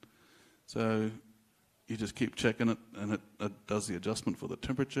on it. So you just keep checking it, and it does the adjustment for the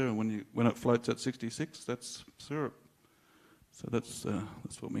temperature. And when it floats at 66, that's syrup. So that's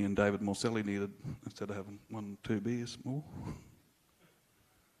what me and David Morselli needed instead of having 1-2 beers more.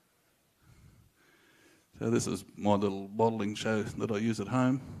 So this is my little bottling show that I use at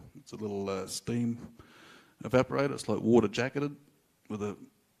home. It's a little steam evaporator. It's like water jacketed with a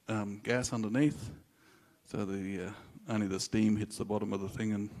gas underneath. So only the steam hits the bottom of the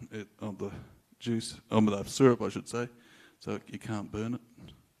thing and of the juice, the syrup I should say, so you can't burn it.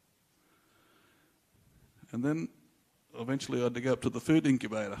 And then eventually I had to go up to the food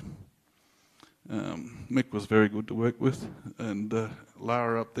incubator. Mick was very good to work with, and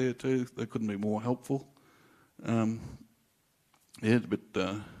Lara up there too. They couldn't be more helpful. It's a bit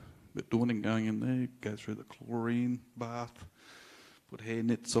daunting going in there. Go through the chlorine bath, put hair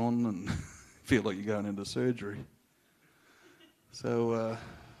nets on, and feel like you're going into surgery. So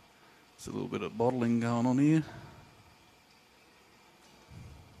there's a little bit of bottling going on here.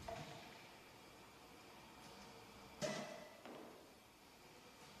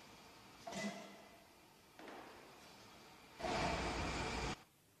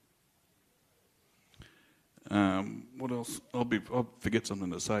 What else? I'll forget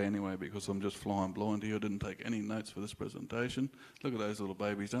something to say anyway because I'm just flying blind here. I didn't take any notes for this presentation. Look at those little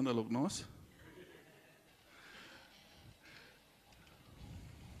babies, don't they look nice?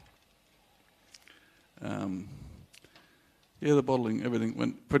 The bottling, everything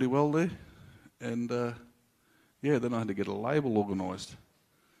went pretty well there. And then I had to get a label organised.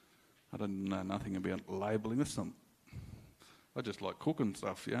 I didn't know nothing about labelling. I just like cooking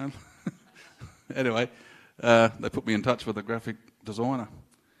stuff, you know. Anyway, they put me in touch with a graphic designer.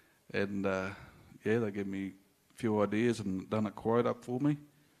 And they gave me a few ideas and done a quote up for me.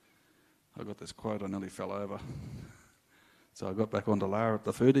 I got this quote, I nearly fell over. So I got back onto Lara at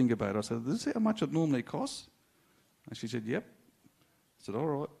the food incubator. I said, "This is how much it normally costs?" And she said, "Yep." I said, "All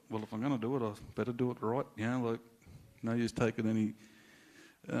right, well, if I'm going to do it, I better do it right. You know, like, no use taking any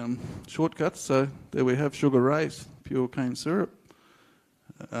shortcuts." So there we have Sugar Ray's pure cane syrup.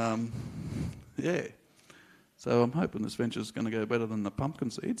 So I'm hoping this venture's going to go better than the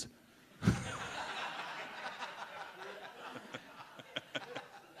pumpkin seeds.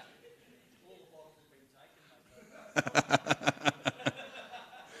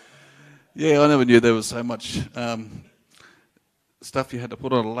 Yeah, I never knew there was so much stuff you had to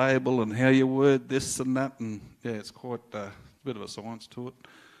put on a label and how you word this and that, and yeah, it's quite a bit of a science to it.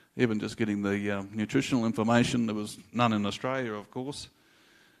 Even just getting the nutritional information, there was none in Australia, of course.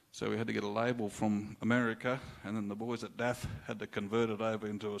 So we had to get a label from America, and then the boys at DAF had to convert it over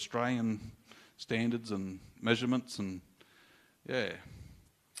into Australian standards and measurements, and yeah.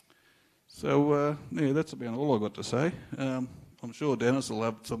 So yeah, that's about all I've got to say. I'm sure Dennis will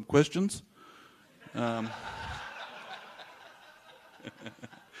have some questions. All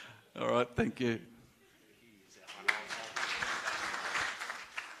right, thank you.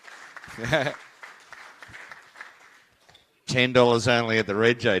 $10 only at the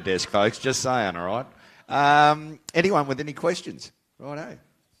Rego desk, folks. Just saying, all right. Anyone with any questions? Righto.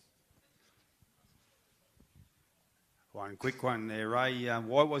 One quick one there, Ray.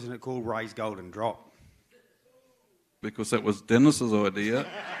 Why wasn't it called Ray's Golden Drop? Because that was Dennis's idea,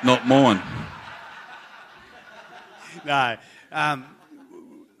 not mine. No.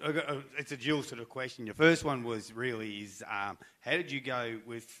 It's a dual sort of question. Your first one was really how did you go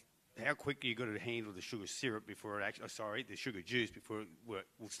with how quick you got to handle the sugar syrup before it actually, the sugar juice before it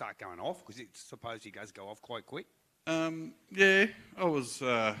will start going off? Because it supposedly does go off quite quick. Yeah, I was,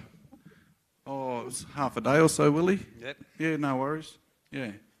 it was half a day or so, Willie. Yep. Yeah, no worries.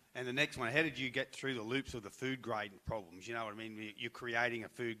 Yeah. And the next one, how did you get through the loops of the food grade problems? You know what I mean? You're creating a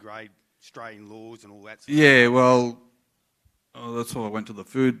food grade, Australian laws and all that sort of stuff. Well, that's why I went to the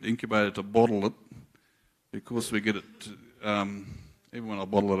food incubator to bottle it, because we get it to, even when I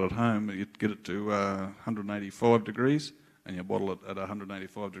bottle it at home, you get it to 185 degrees, and you bottle it at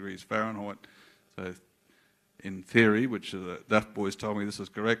 185 degrees Fahrenheit. So in theory, which the DAF boys told me this is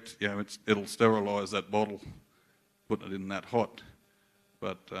correct, it'll sterilise that bottle, putting it in that hot.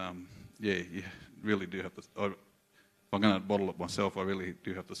 But yeah, you really do have to, if I'm going to bottle it myself, I really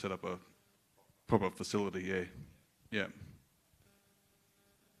do have to set up a proper facility, yeah.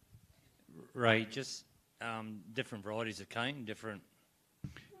 Ray, just different varieties of cane, different...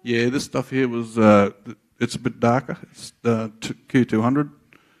 Yeah, this stuff here was, it's a bit darker. It's Q200.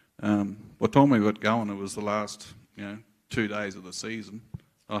 By the time we got going, it was the last, 2 days of the season.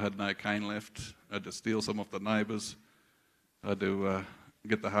 I had no cane left. I had to steal some off the neighbours. I had to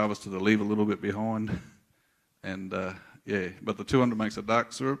get the harvester to leave a little bit behind. And yeah, but the 200 makes a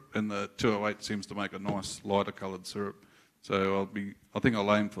dark syrup, and the 208 seems to make a nice lighter coloured syrup. So I think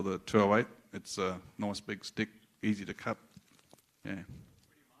I'll aim for the 208. It's a nice big stick, easy to cut. Yeah.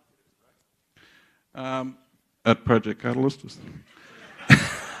 At Project Catalyst.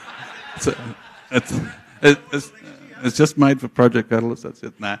 It's just made for Project Catalyst, that's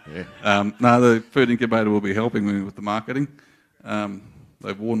it. Nah. Yeah. No, the food incubator will be helping me with the marketing.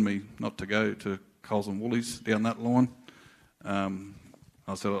 They've warned me not to go to Coles and Woolies down that line.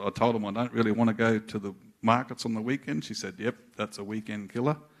 I told them I don't really want to go to the markets on the weekend. She said, yep, that's a weekend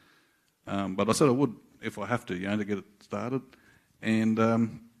killer. But I said I would if I have to, to get it started. And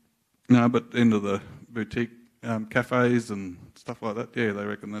no, but into the boutique cafes and stuff like that, yeah, they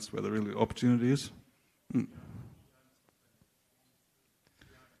reckon that's where the really opportunity is.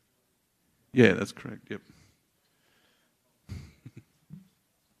 Yeah, that's correct, yep.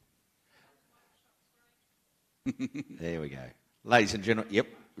 There we go. Ladies and gentlemen, yep,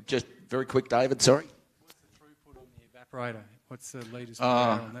 just very quick, David, sorry. What's the throughput on the evaporator? What's the litres per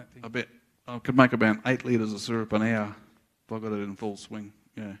hour on that thing? I bet I could make about 8 litres of syrup an hour if I got it in full swing,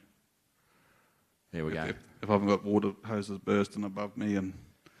 yeah. There we go. If I haven't got water hoses bursting above me and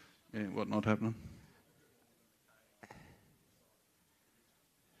whatnot happening.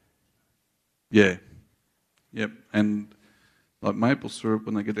 Yeah, yep, and like maple syrup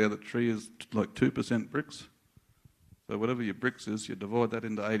when they get out of the tree is like 2% bricks. So whatever your bricks is, you divide that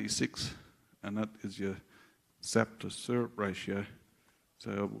into 86, and that is your sap to syrup ratio.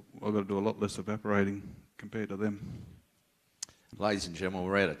 So I've got to do a lot less evaporating compared to them. Ladies and gentlemen,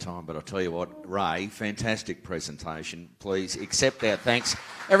 we're out of time, but I'll tell you what, Ray, fantastic presentation. Please accept our thanks.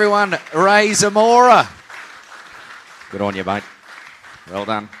 Everyone, Ray Zamora. Good on you, mate. Well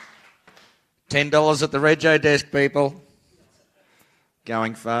done. $10 at the Rego desk, people.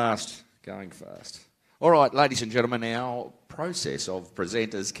 Going fast, going fast. All right, ladies and gentlemen, our process of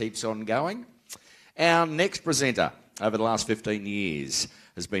presenters keeps on going. Our next presenter over the last 15 years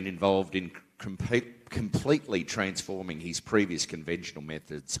has been involved in completely transforming his previous conventional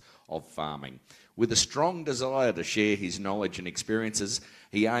methods of farming. With a strong desire to share his knowledge and experiences,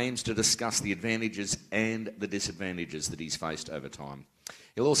 he aims to discuss the advantages and the disadvantages that he's faced over time.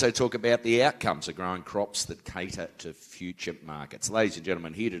 He'll also talk about the outcomes of growing crops that cater to future markets. Ladies and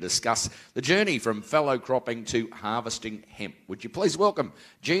gentlemen, here to discuss the journey from fallow cropping to harvesting hemp. Would you please welcome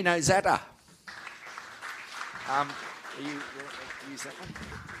Gino Zatta? Use that one?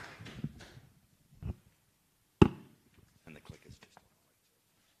 And the clicker's just...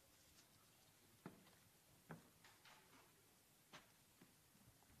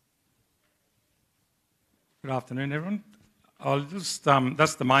 Good afternoon, everyone. I'll just,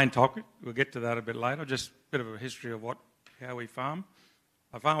 that's the main topic. We'll get to that a bit later. Just a bit of a history of how we farm.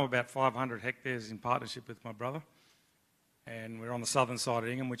 I farm about 500 hectares in partnership with my brother, and we're on the southern side of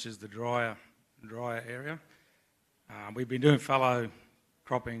Ingham, which is the drier area. We've been doing fallow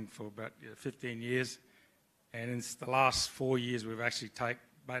cropping for about 15 years, and in the last 4 years we've actually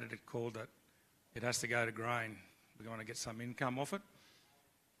made it a call that it has to go to grain. We want to get some income off it.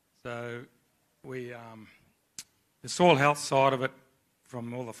 So the soil health side of it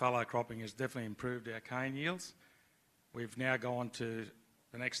from all the fallow cropping has definitely improved our cane yields. We've now gone to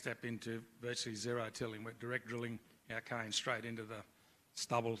the next step into virtually zero tilling. We're direct drilling our cane straight into the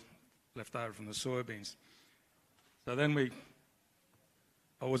stubble left over from the soybeans. So then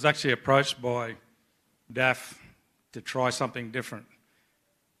I was actually approached by DAF to try something different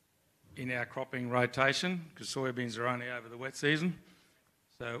in our cropping rotation, because soybeans are only over the wet season.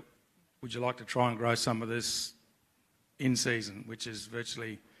 So would you like to try and grow some of this in season, which is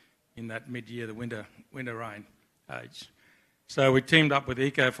virtually in that mid-year, the winter rain age. So we teamed up with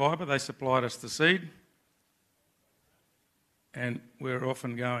Ecofibre. They supplied us the seed, and we're off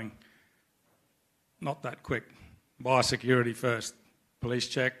and going. Not that quick. Biosecurity first. Police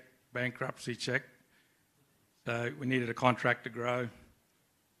check, bankruptcy check. So we needed a contract to grow.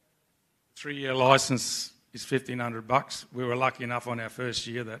 3-year licence is $1,500. We were lucky enough on our first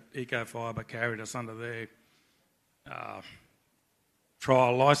year that Ecofibre carried us under their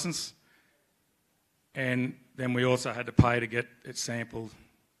trial licence, and then we also had to pay to get it sampled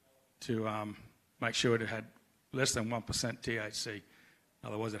to make sure it had less than 1% THC.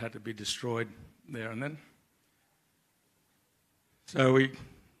 Otherwise it had to be destroyed there and then. So we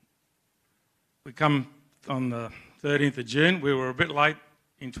come on the 13th of June. We were a bit late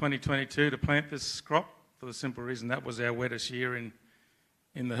in 2022 to plant this crop for the simple reason that was our wettest year in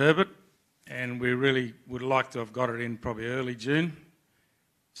the Herbert. And we really would like to have got it in probably early June.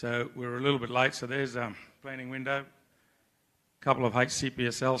 So we were a little bit late. So there's a planting window. A couple of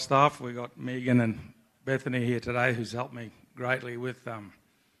HCPSL staff. We've got Megan and Bethany here today, who's helped me greatly with the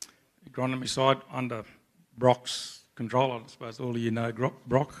agronomy side under Brock's control. I suppose all of you know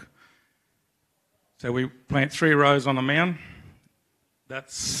Brock. So we plant 3 rows on a mound.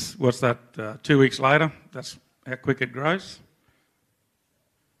 That's, 2 weeks later. That's how quick it grows.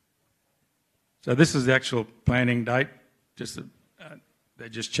 So this is the actual planting date. They're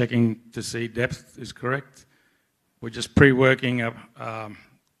just checking to see depth is correct. We're just pre-working.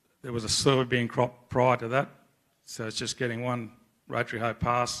 There was a soybean crop prior to that, so it's just getting one rotary hoe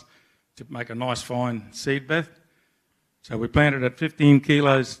pass to make a nice fine seed bed. So we planted at 15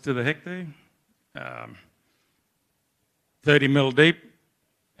 kilos to the hectare, 30 mil deep,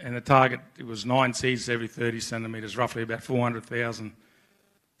 and the target, it was 9 seeds every 30 centimetres, roughly about 400,000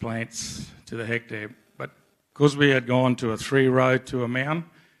 plants to the hectare. But because we had gone to a 3-row to a mound,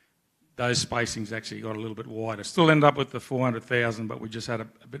 those spacings actually got a little bit wider. Still end up with the 400,000, but we just had a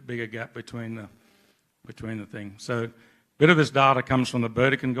bit bigger gap between the thing. So a bit of this data comes from the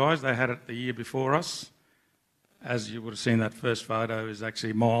Burdekin guys. They had it the year before us. As you would have seen, that first photo is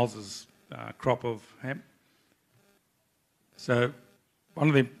actually Miles's crop of hemp. So one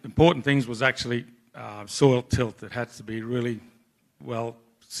of the important things was actually soil tilt. It had to be really well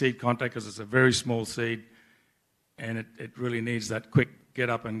seed contact, because it's a very small seed and it really needs that quick get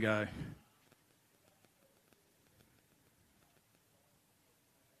up and go.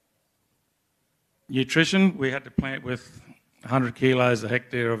 Nutrition, we had to plant with 100 kilos a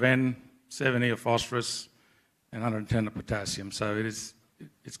hectare of N, 70 of phosphorus and 110 of potassium. So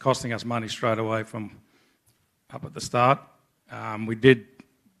it's costing us money straight away from up at the start. We did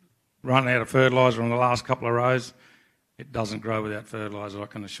run out of fertiliser on the last couple of rows. It doesn't grow without fertiliser, I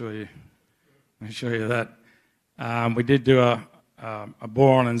can assure you. That. We did do a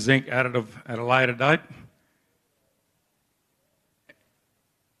boron and zinc additive at a later date.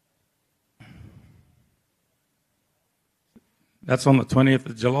 That's on the 20th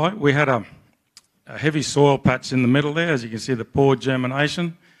of July. We had a heavy soil patch in the middle there, as you can see, the poor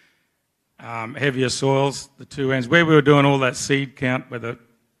germination. heavier soils, the two ends. Where we were doing all that seed count, where the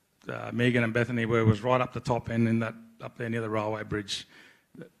Megan and Bethany were, was right up the top end in that, up there near the railway bridge.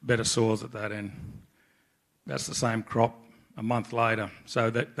 Better soils at that end. That's the same crop a month later. So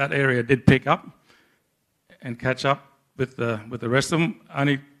that area did pick up and catch up with the rest of them.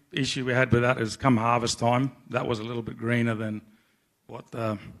 Only issue we had with that is come harvest time, that was a little bit greener than what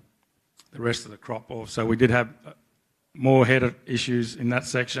the rest of the crop was. So we did have more header issues in that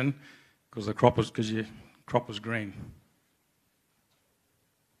section because the crop was green.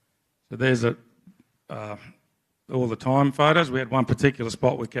 So there's all the time photos. We had one particular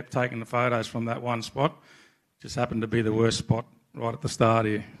spot we kept taking the photos from that one spot. Just happened to be the worst spot right at the start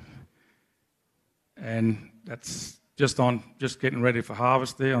here. And that's just getting ready for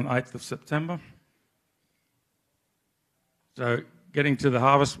harvest there on 8th of September. So getting to the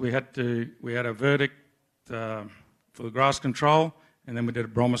harvest, we had a verdict for the grass control, and then we did a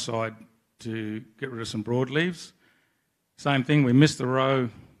bromicide to get rid of some broadleaves. Same thing, we missed the row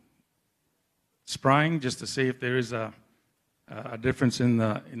spraying just to see if there is a difference in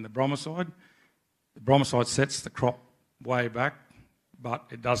the bromicide. The bromicide sets the crop way back, but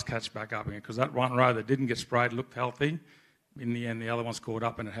it does catch back up again because that one row that didn't get sprayed looked healthy. In the end, the other ones caught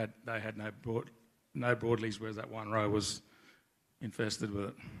up and they had no broadleaves, whereas that one row was infested with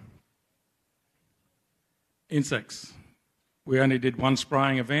it. Insects. We only did one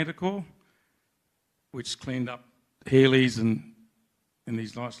spraying of Anticor, which cleaned up Heelys and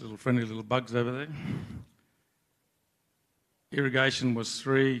these nice little friendly little bugs over there. Irrigation was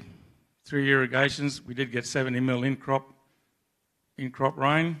three irrigations. We did get 70 mil in crop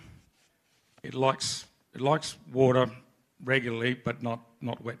rain. It likes water regularly, but not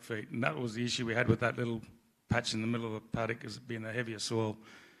wet feet. And that was the issue we had with that little patch in the middle of the paddock, as being a heavier soil,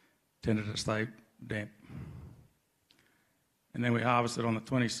 tended to stay damp. And then we harvested on the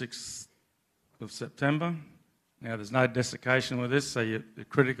 26th of September. Now there's no desiccation with this, so you're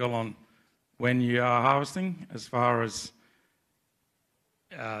critical on when you are harvesting. As far as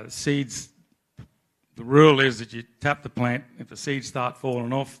seeds, the rule is that you tap the plant. If the seeds start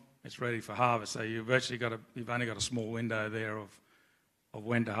falling off, it's ready for harvest. So you've only got a small window there of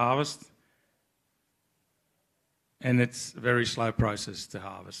when to harvest. And it's a very slow process to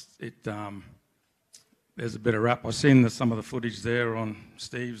harvest. There's a bit of wrap. I've seen some of the footage there on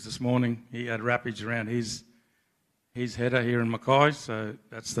Steve's this morning. He had wrappage around his header here in Mackay, so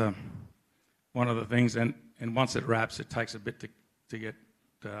that's one of the things. And once it wraps, it takes a bit to get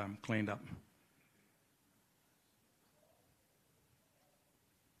cleaned up.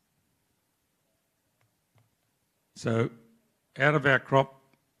 So out of our crop,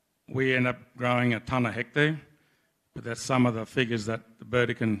 we end up growing a tonne a hectare, but that's some of the figures that the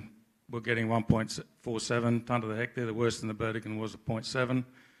Burdekin were getting 1.47 tonne to the hectare. The worst in the Burdekin was a 0.7.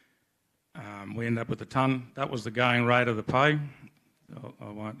 We end up with a tonne. That was the going rate of the pay. I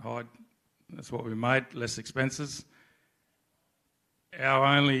won't hide. That's what we made, less expenses. Our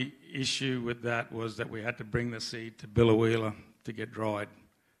only issue with that was that we had to bring the seed to Billawheeler to get dried.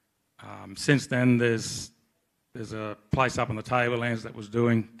 Since then, there's a place up on the Tablelands that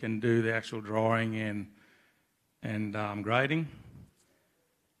can do the actual drying and grading.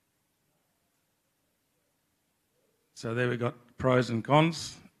 So there we got pros and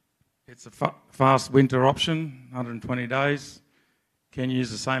cons. It's a fast winter option, 120 days. Can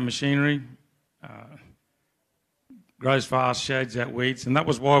use the same machinery. Grows fast, shades out weeds, and that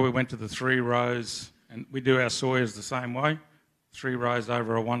was why we went to the 3 rows. And we do our soyas the same way, 3 rows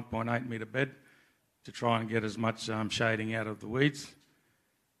over a 1.8 metre bed to try and get as much shading out of the weeds.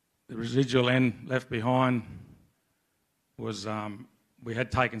 The residual end left behind was, we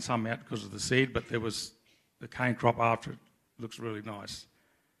had taken some out because of the seed, but there was the cane crop after it. Looks really nice.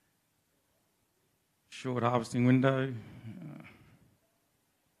 Short harvesting window.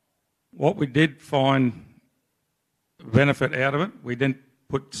 What we did find benefit out of it, we didn't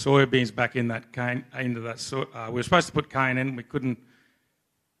put soybeans back in that cane, into that we were supposed to put cane in,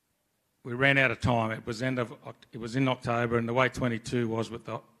 we ran out of time. It was in October, and the way 22 was with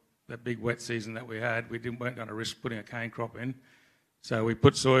that big wet season that we had, weren't going to risk putting a cane crop in. So we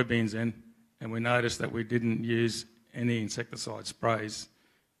put soybeans in, and we noticed that we didn't use any insecticide sprays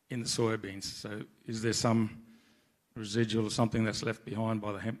in the soybeans. So is there some residual or something that's left behind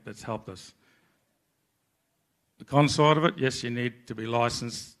by the hemp that's helped us? The con side of it, yes, you need to be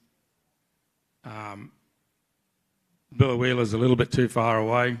licensed. Billawheeler's a little bit too far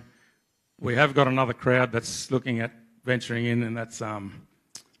away. We have got another crowd that's looking at venturing in, and that's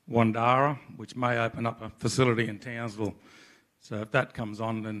Wandara, which may open up a facility in Townsville. So if that comes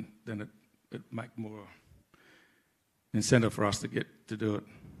on, then it make more incentive for us to do it.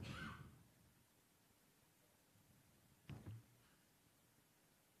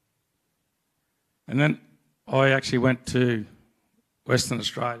 And then I actually went to Western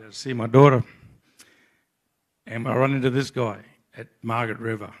Australia to see my daughter, and I run into this guy at Margaret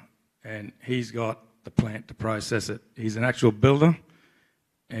River, and he's got the plant to process it. He's an actual builder,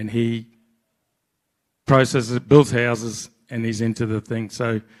 and he processes it, builds houses, and he's into the thing.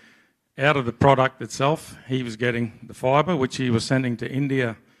 So out of the product itself, he was getting the fibre, which he was sending to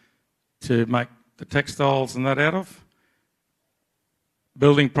India to make the textiles and that out of.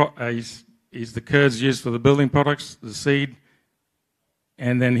 He's the curds used for the building products, the seed,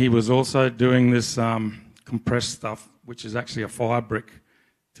 and then he was also doing this compressed stuff, which is actually a fire brick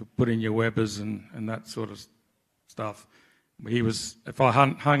to put in your Webbers and that sort of stuff. He was, if I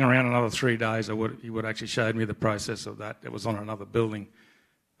hung around another 3 days, he would actually showed me the process of that. It was on another building.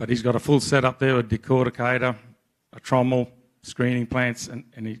 But he's got a full setup there, a decorticator, a trommel, screening plants, and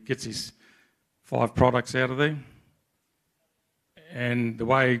he gets his 5 products out of there. And the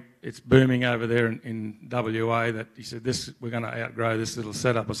way it's booming over there in WA, that he said, we're going to outgrow this little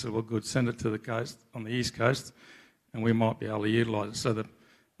setup. I said, well, good, send it to the coast, on the east coast, and we might be able to utilise it. So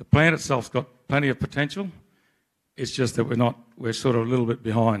the plant itself's got plenty of potential. It's just that we're sort of a little bit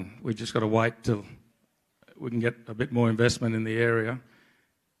behind. We've just got to wait till we can get a bit more investment in the area.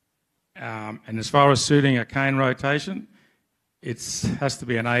 And as far as suiting a cane rotation, it has to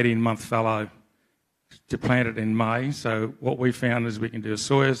be an 18-month fallow to plant it in May. So what we found is we can do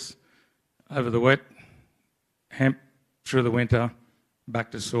soyas over the wet, hemp through the winter,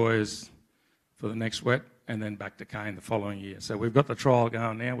 back to soyas for the next wet, and then back to cane the following year. So we've got the trial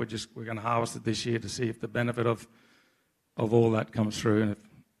going now. We're going to harvest it this year to see if the benefit of all that comes through. And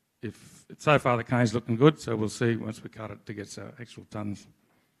if so far the cane's looking good, so we'll see once we cut it to get our actual tonnes.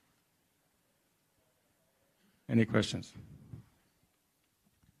 Any questions?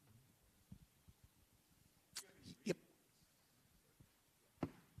 Yep.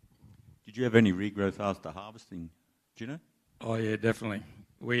 Did you have any regrowth after harvesting, Gino? Oh yeah, definitely.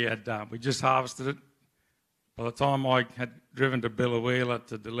 We just harvested it. By the time I had driven to Billawheeler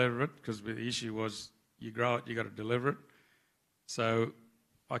to deliver it, because the issue was you grow it, you got to deliver it. So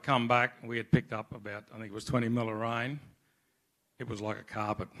I come back and we had picked up about, I think it was 20 mil of rain. It was like a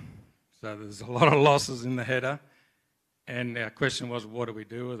carpet. So there's a lot of losses in the header. And our question was, what do we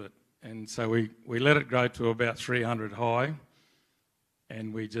do with it? And so we let it grow to about 300 high,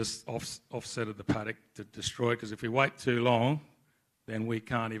 and we just offsetted the paddock to destroy it, because if we wait too long, then we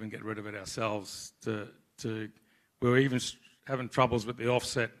can't even get rid of it ourselves. We were even having troubles with the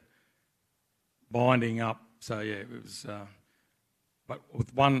offset binding up. So yeah, it was. But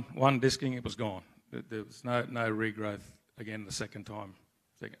with one disking, it was gone. There was no regrowth again the second time,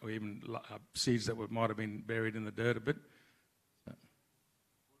 or even seeds that might have been buried in the dirt a bit. So.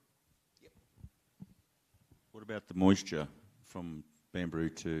 Yep. What about the moisture from Bamboo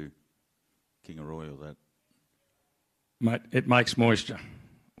to Kingaroy or that? Mate, it makes moisture.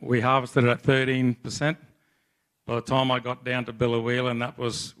 We harvested it at 13%. By the time I got down to Billawheeler,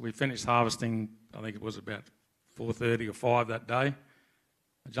 and we finished harvesting, I think it was about 4:30 or 5 that day.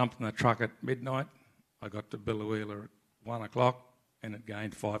 I jumped in the truck at midnight. I got to Billawheeler at 1 o'clock, and it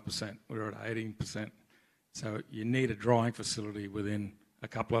gained 5%. We were at 18%. So you need a drying facility within a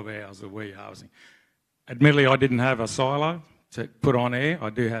couple of hours of where you're harvesting. Admittedly, I didn't have a silo to put on air. I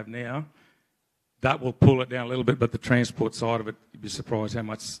do have now. That will pull it down a little bit, but the transport side of it, you'd be surprised how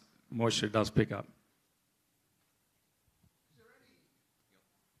much moisture it does pick up.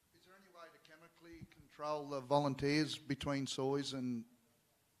 Is there any way to chemically control the volunteers between soys and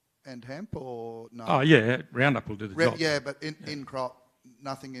hemp, or no? Oh, yeah, Roundup will do the job. Yeah, but in crop,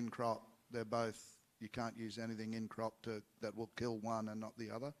 nothing in crop. They're both, you can't use anything in crop that will kill one and not the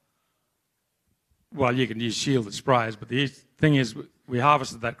other? Well, you can use shielded sprays, but the thing is, we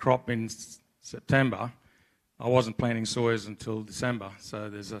harvested that crop in September. I wasn't planting soyas until December, so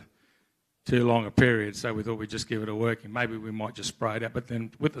there's a too long a period, so we thought we'd just give it a working. Maybe we might just spray it out, but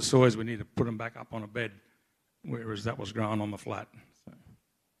then with the soyas we need to put them back up on a bed, whereas that was growing on the flat. So.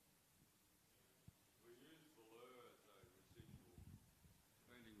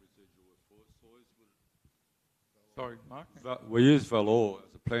 Sorry, Mark? We use Fallow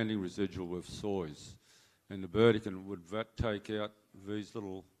as a planting residual with soys, and the vertican, would that take out these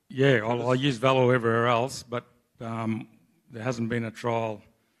little... Yeah, I use Fallow everywhere else, but there hasn't been a trial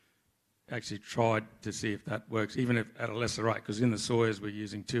actually tried to see if that works, even if at a lesser rate, because in the soyas we're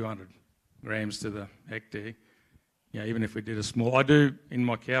using 200 grams to the hectare. Yeah, even if we did a small... I do, in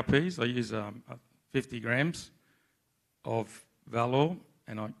my cowpeas, I use 50 grams of Fallow,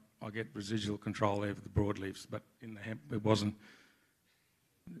 and I get residual control over the broadleaves, but in the hemp it wasn't.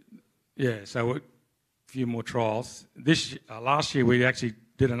 Yeah, so a few more trials. Last year we actually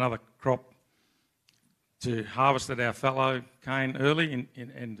did another crop to harvested our fallow cane early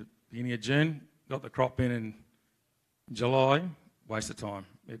in the beginning of June, got the crop in July, waste of time.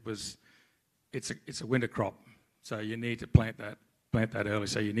 It's a winter crop, so you need to plant that early.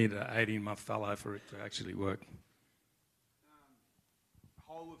 So you need an 18-month fallow for it to actually work.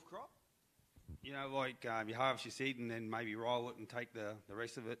 Whole of crop? You know, like you harvest your seed and then maybe roll it and take the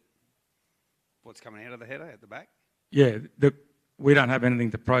rest of it, what's coming out of the header at the back? Yeah, we don't have anything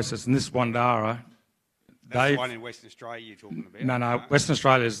to process. And this Wandara... That's the one in Western Australia you're talking about? No, Western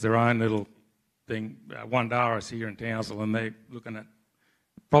Australia is their own little thing. Wandara is here in Townsville, and they're looking at...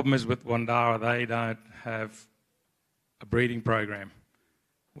 The problem is with Wandara, they don't have a breeding program,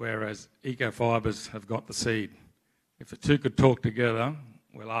 whereas Ecofibers have got the seed. If the two could talk together,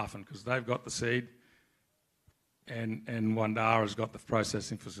 we're laughing, because they've got the seed and Wandara's got the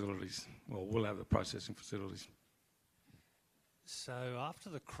processing facilities. Well, we'll have the processing facilities. So after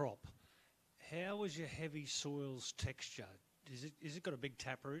the crop, how was your heavy soils texture? Is it got a big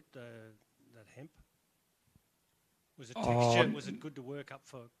taproot, that hemp? Was it texture? Was it good to work up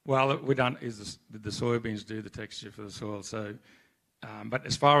for? Well, we don't. Did the soybeans do the texture for the soil? So, but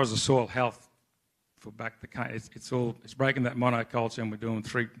as far as the soil health for back the cane, it's breaking that monoculture, and we're doing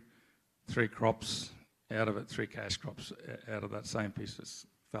three crops out of it, 3 cash crops out of that same piece of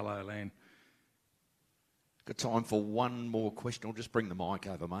fallow land. Got time for one more question. I'll just bring the mic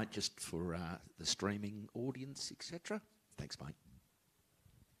over, mate, just for the streaming audience, etc. Thanks, mate.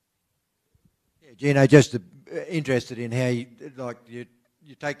 Yeah, Gino, just interested in how you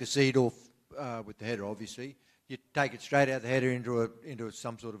take the seed off with the header, obviously. You take it straight out the header into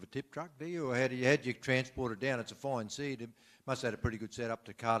some sort of a tip truck, do you? Or how do you transport it down? It's a fine seed. It must have had a pretty good setup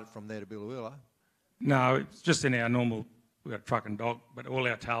to cart it from there to Billawilla. No, it's just in our normal, we've got truck and dog, but all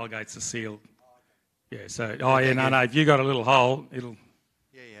our tailgates are sealed. Yeah, so, no, if you got a little hole, it'll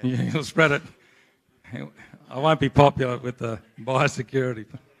spread it. I won't be popular with the biosecurity.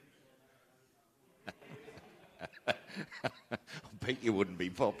 I bet you wouldn't be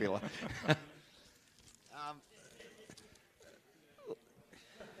popular.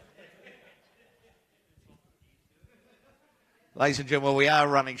 Ladies and gentlemen, we are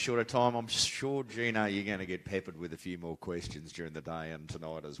running short of time. I'm sure, Gino, you're going to get peppered with a few more questions during the day and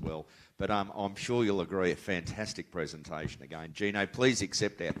tonight as well. But I'm sure you'll agree, a fantastic presentation again. Gino, please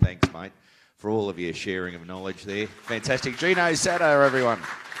accept our thanks, mate, for all of your sharing of knowledge there. Fantastic. Gino, Zatta, everyone.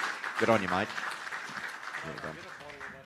 Good on you, mate. Well done.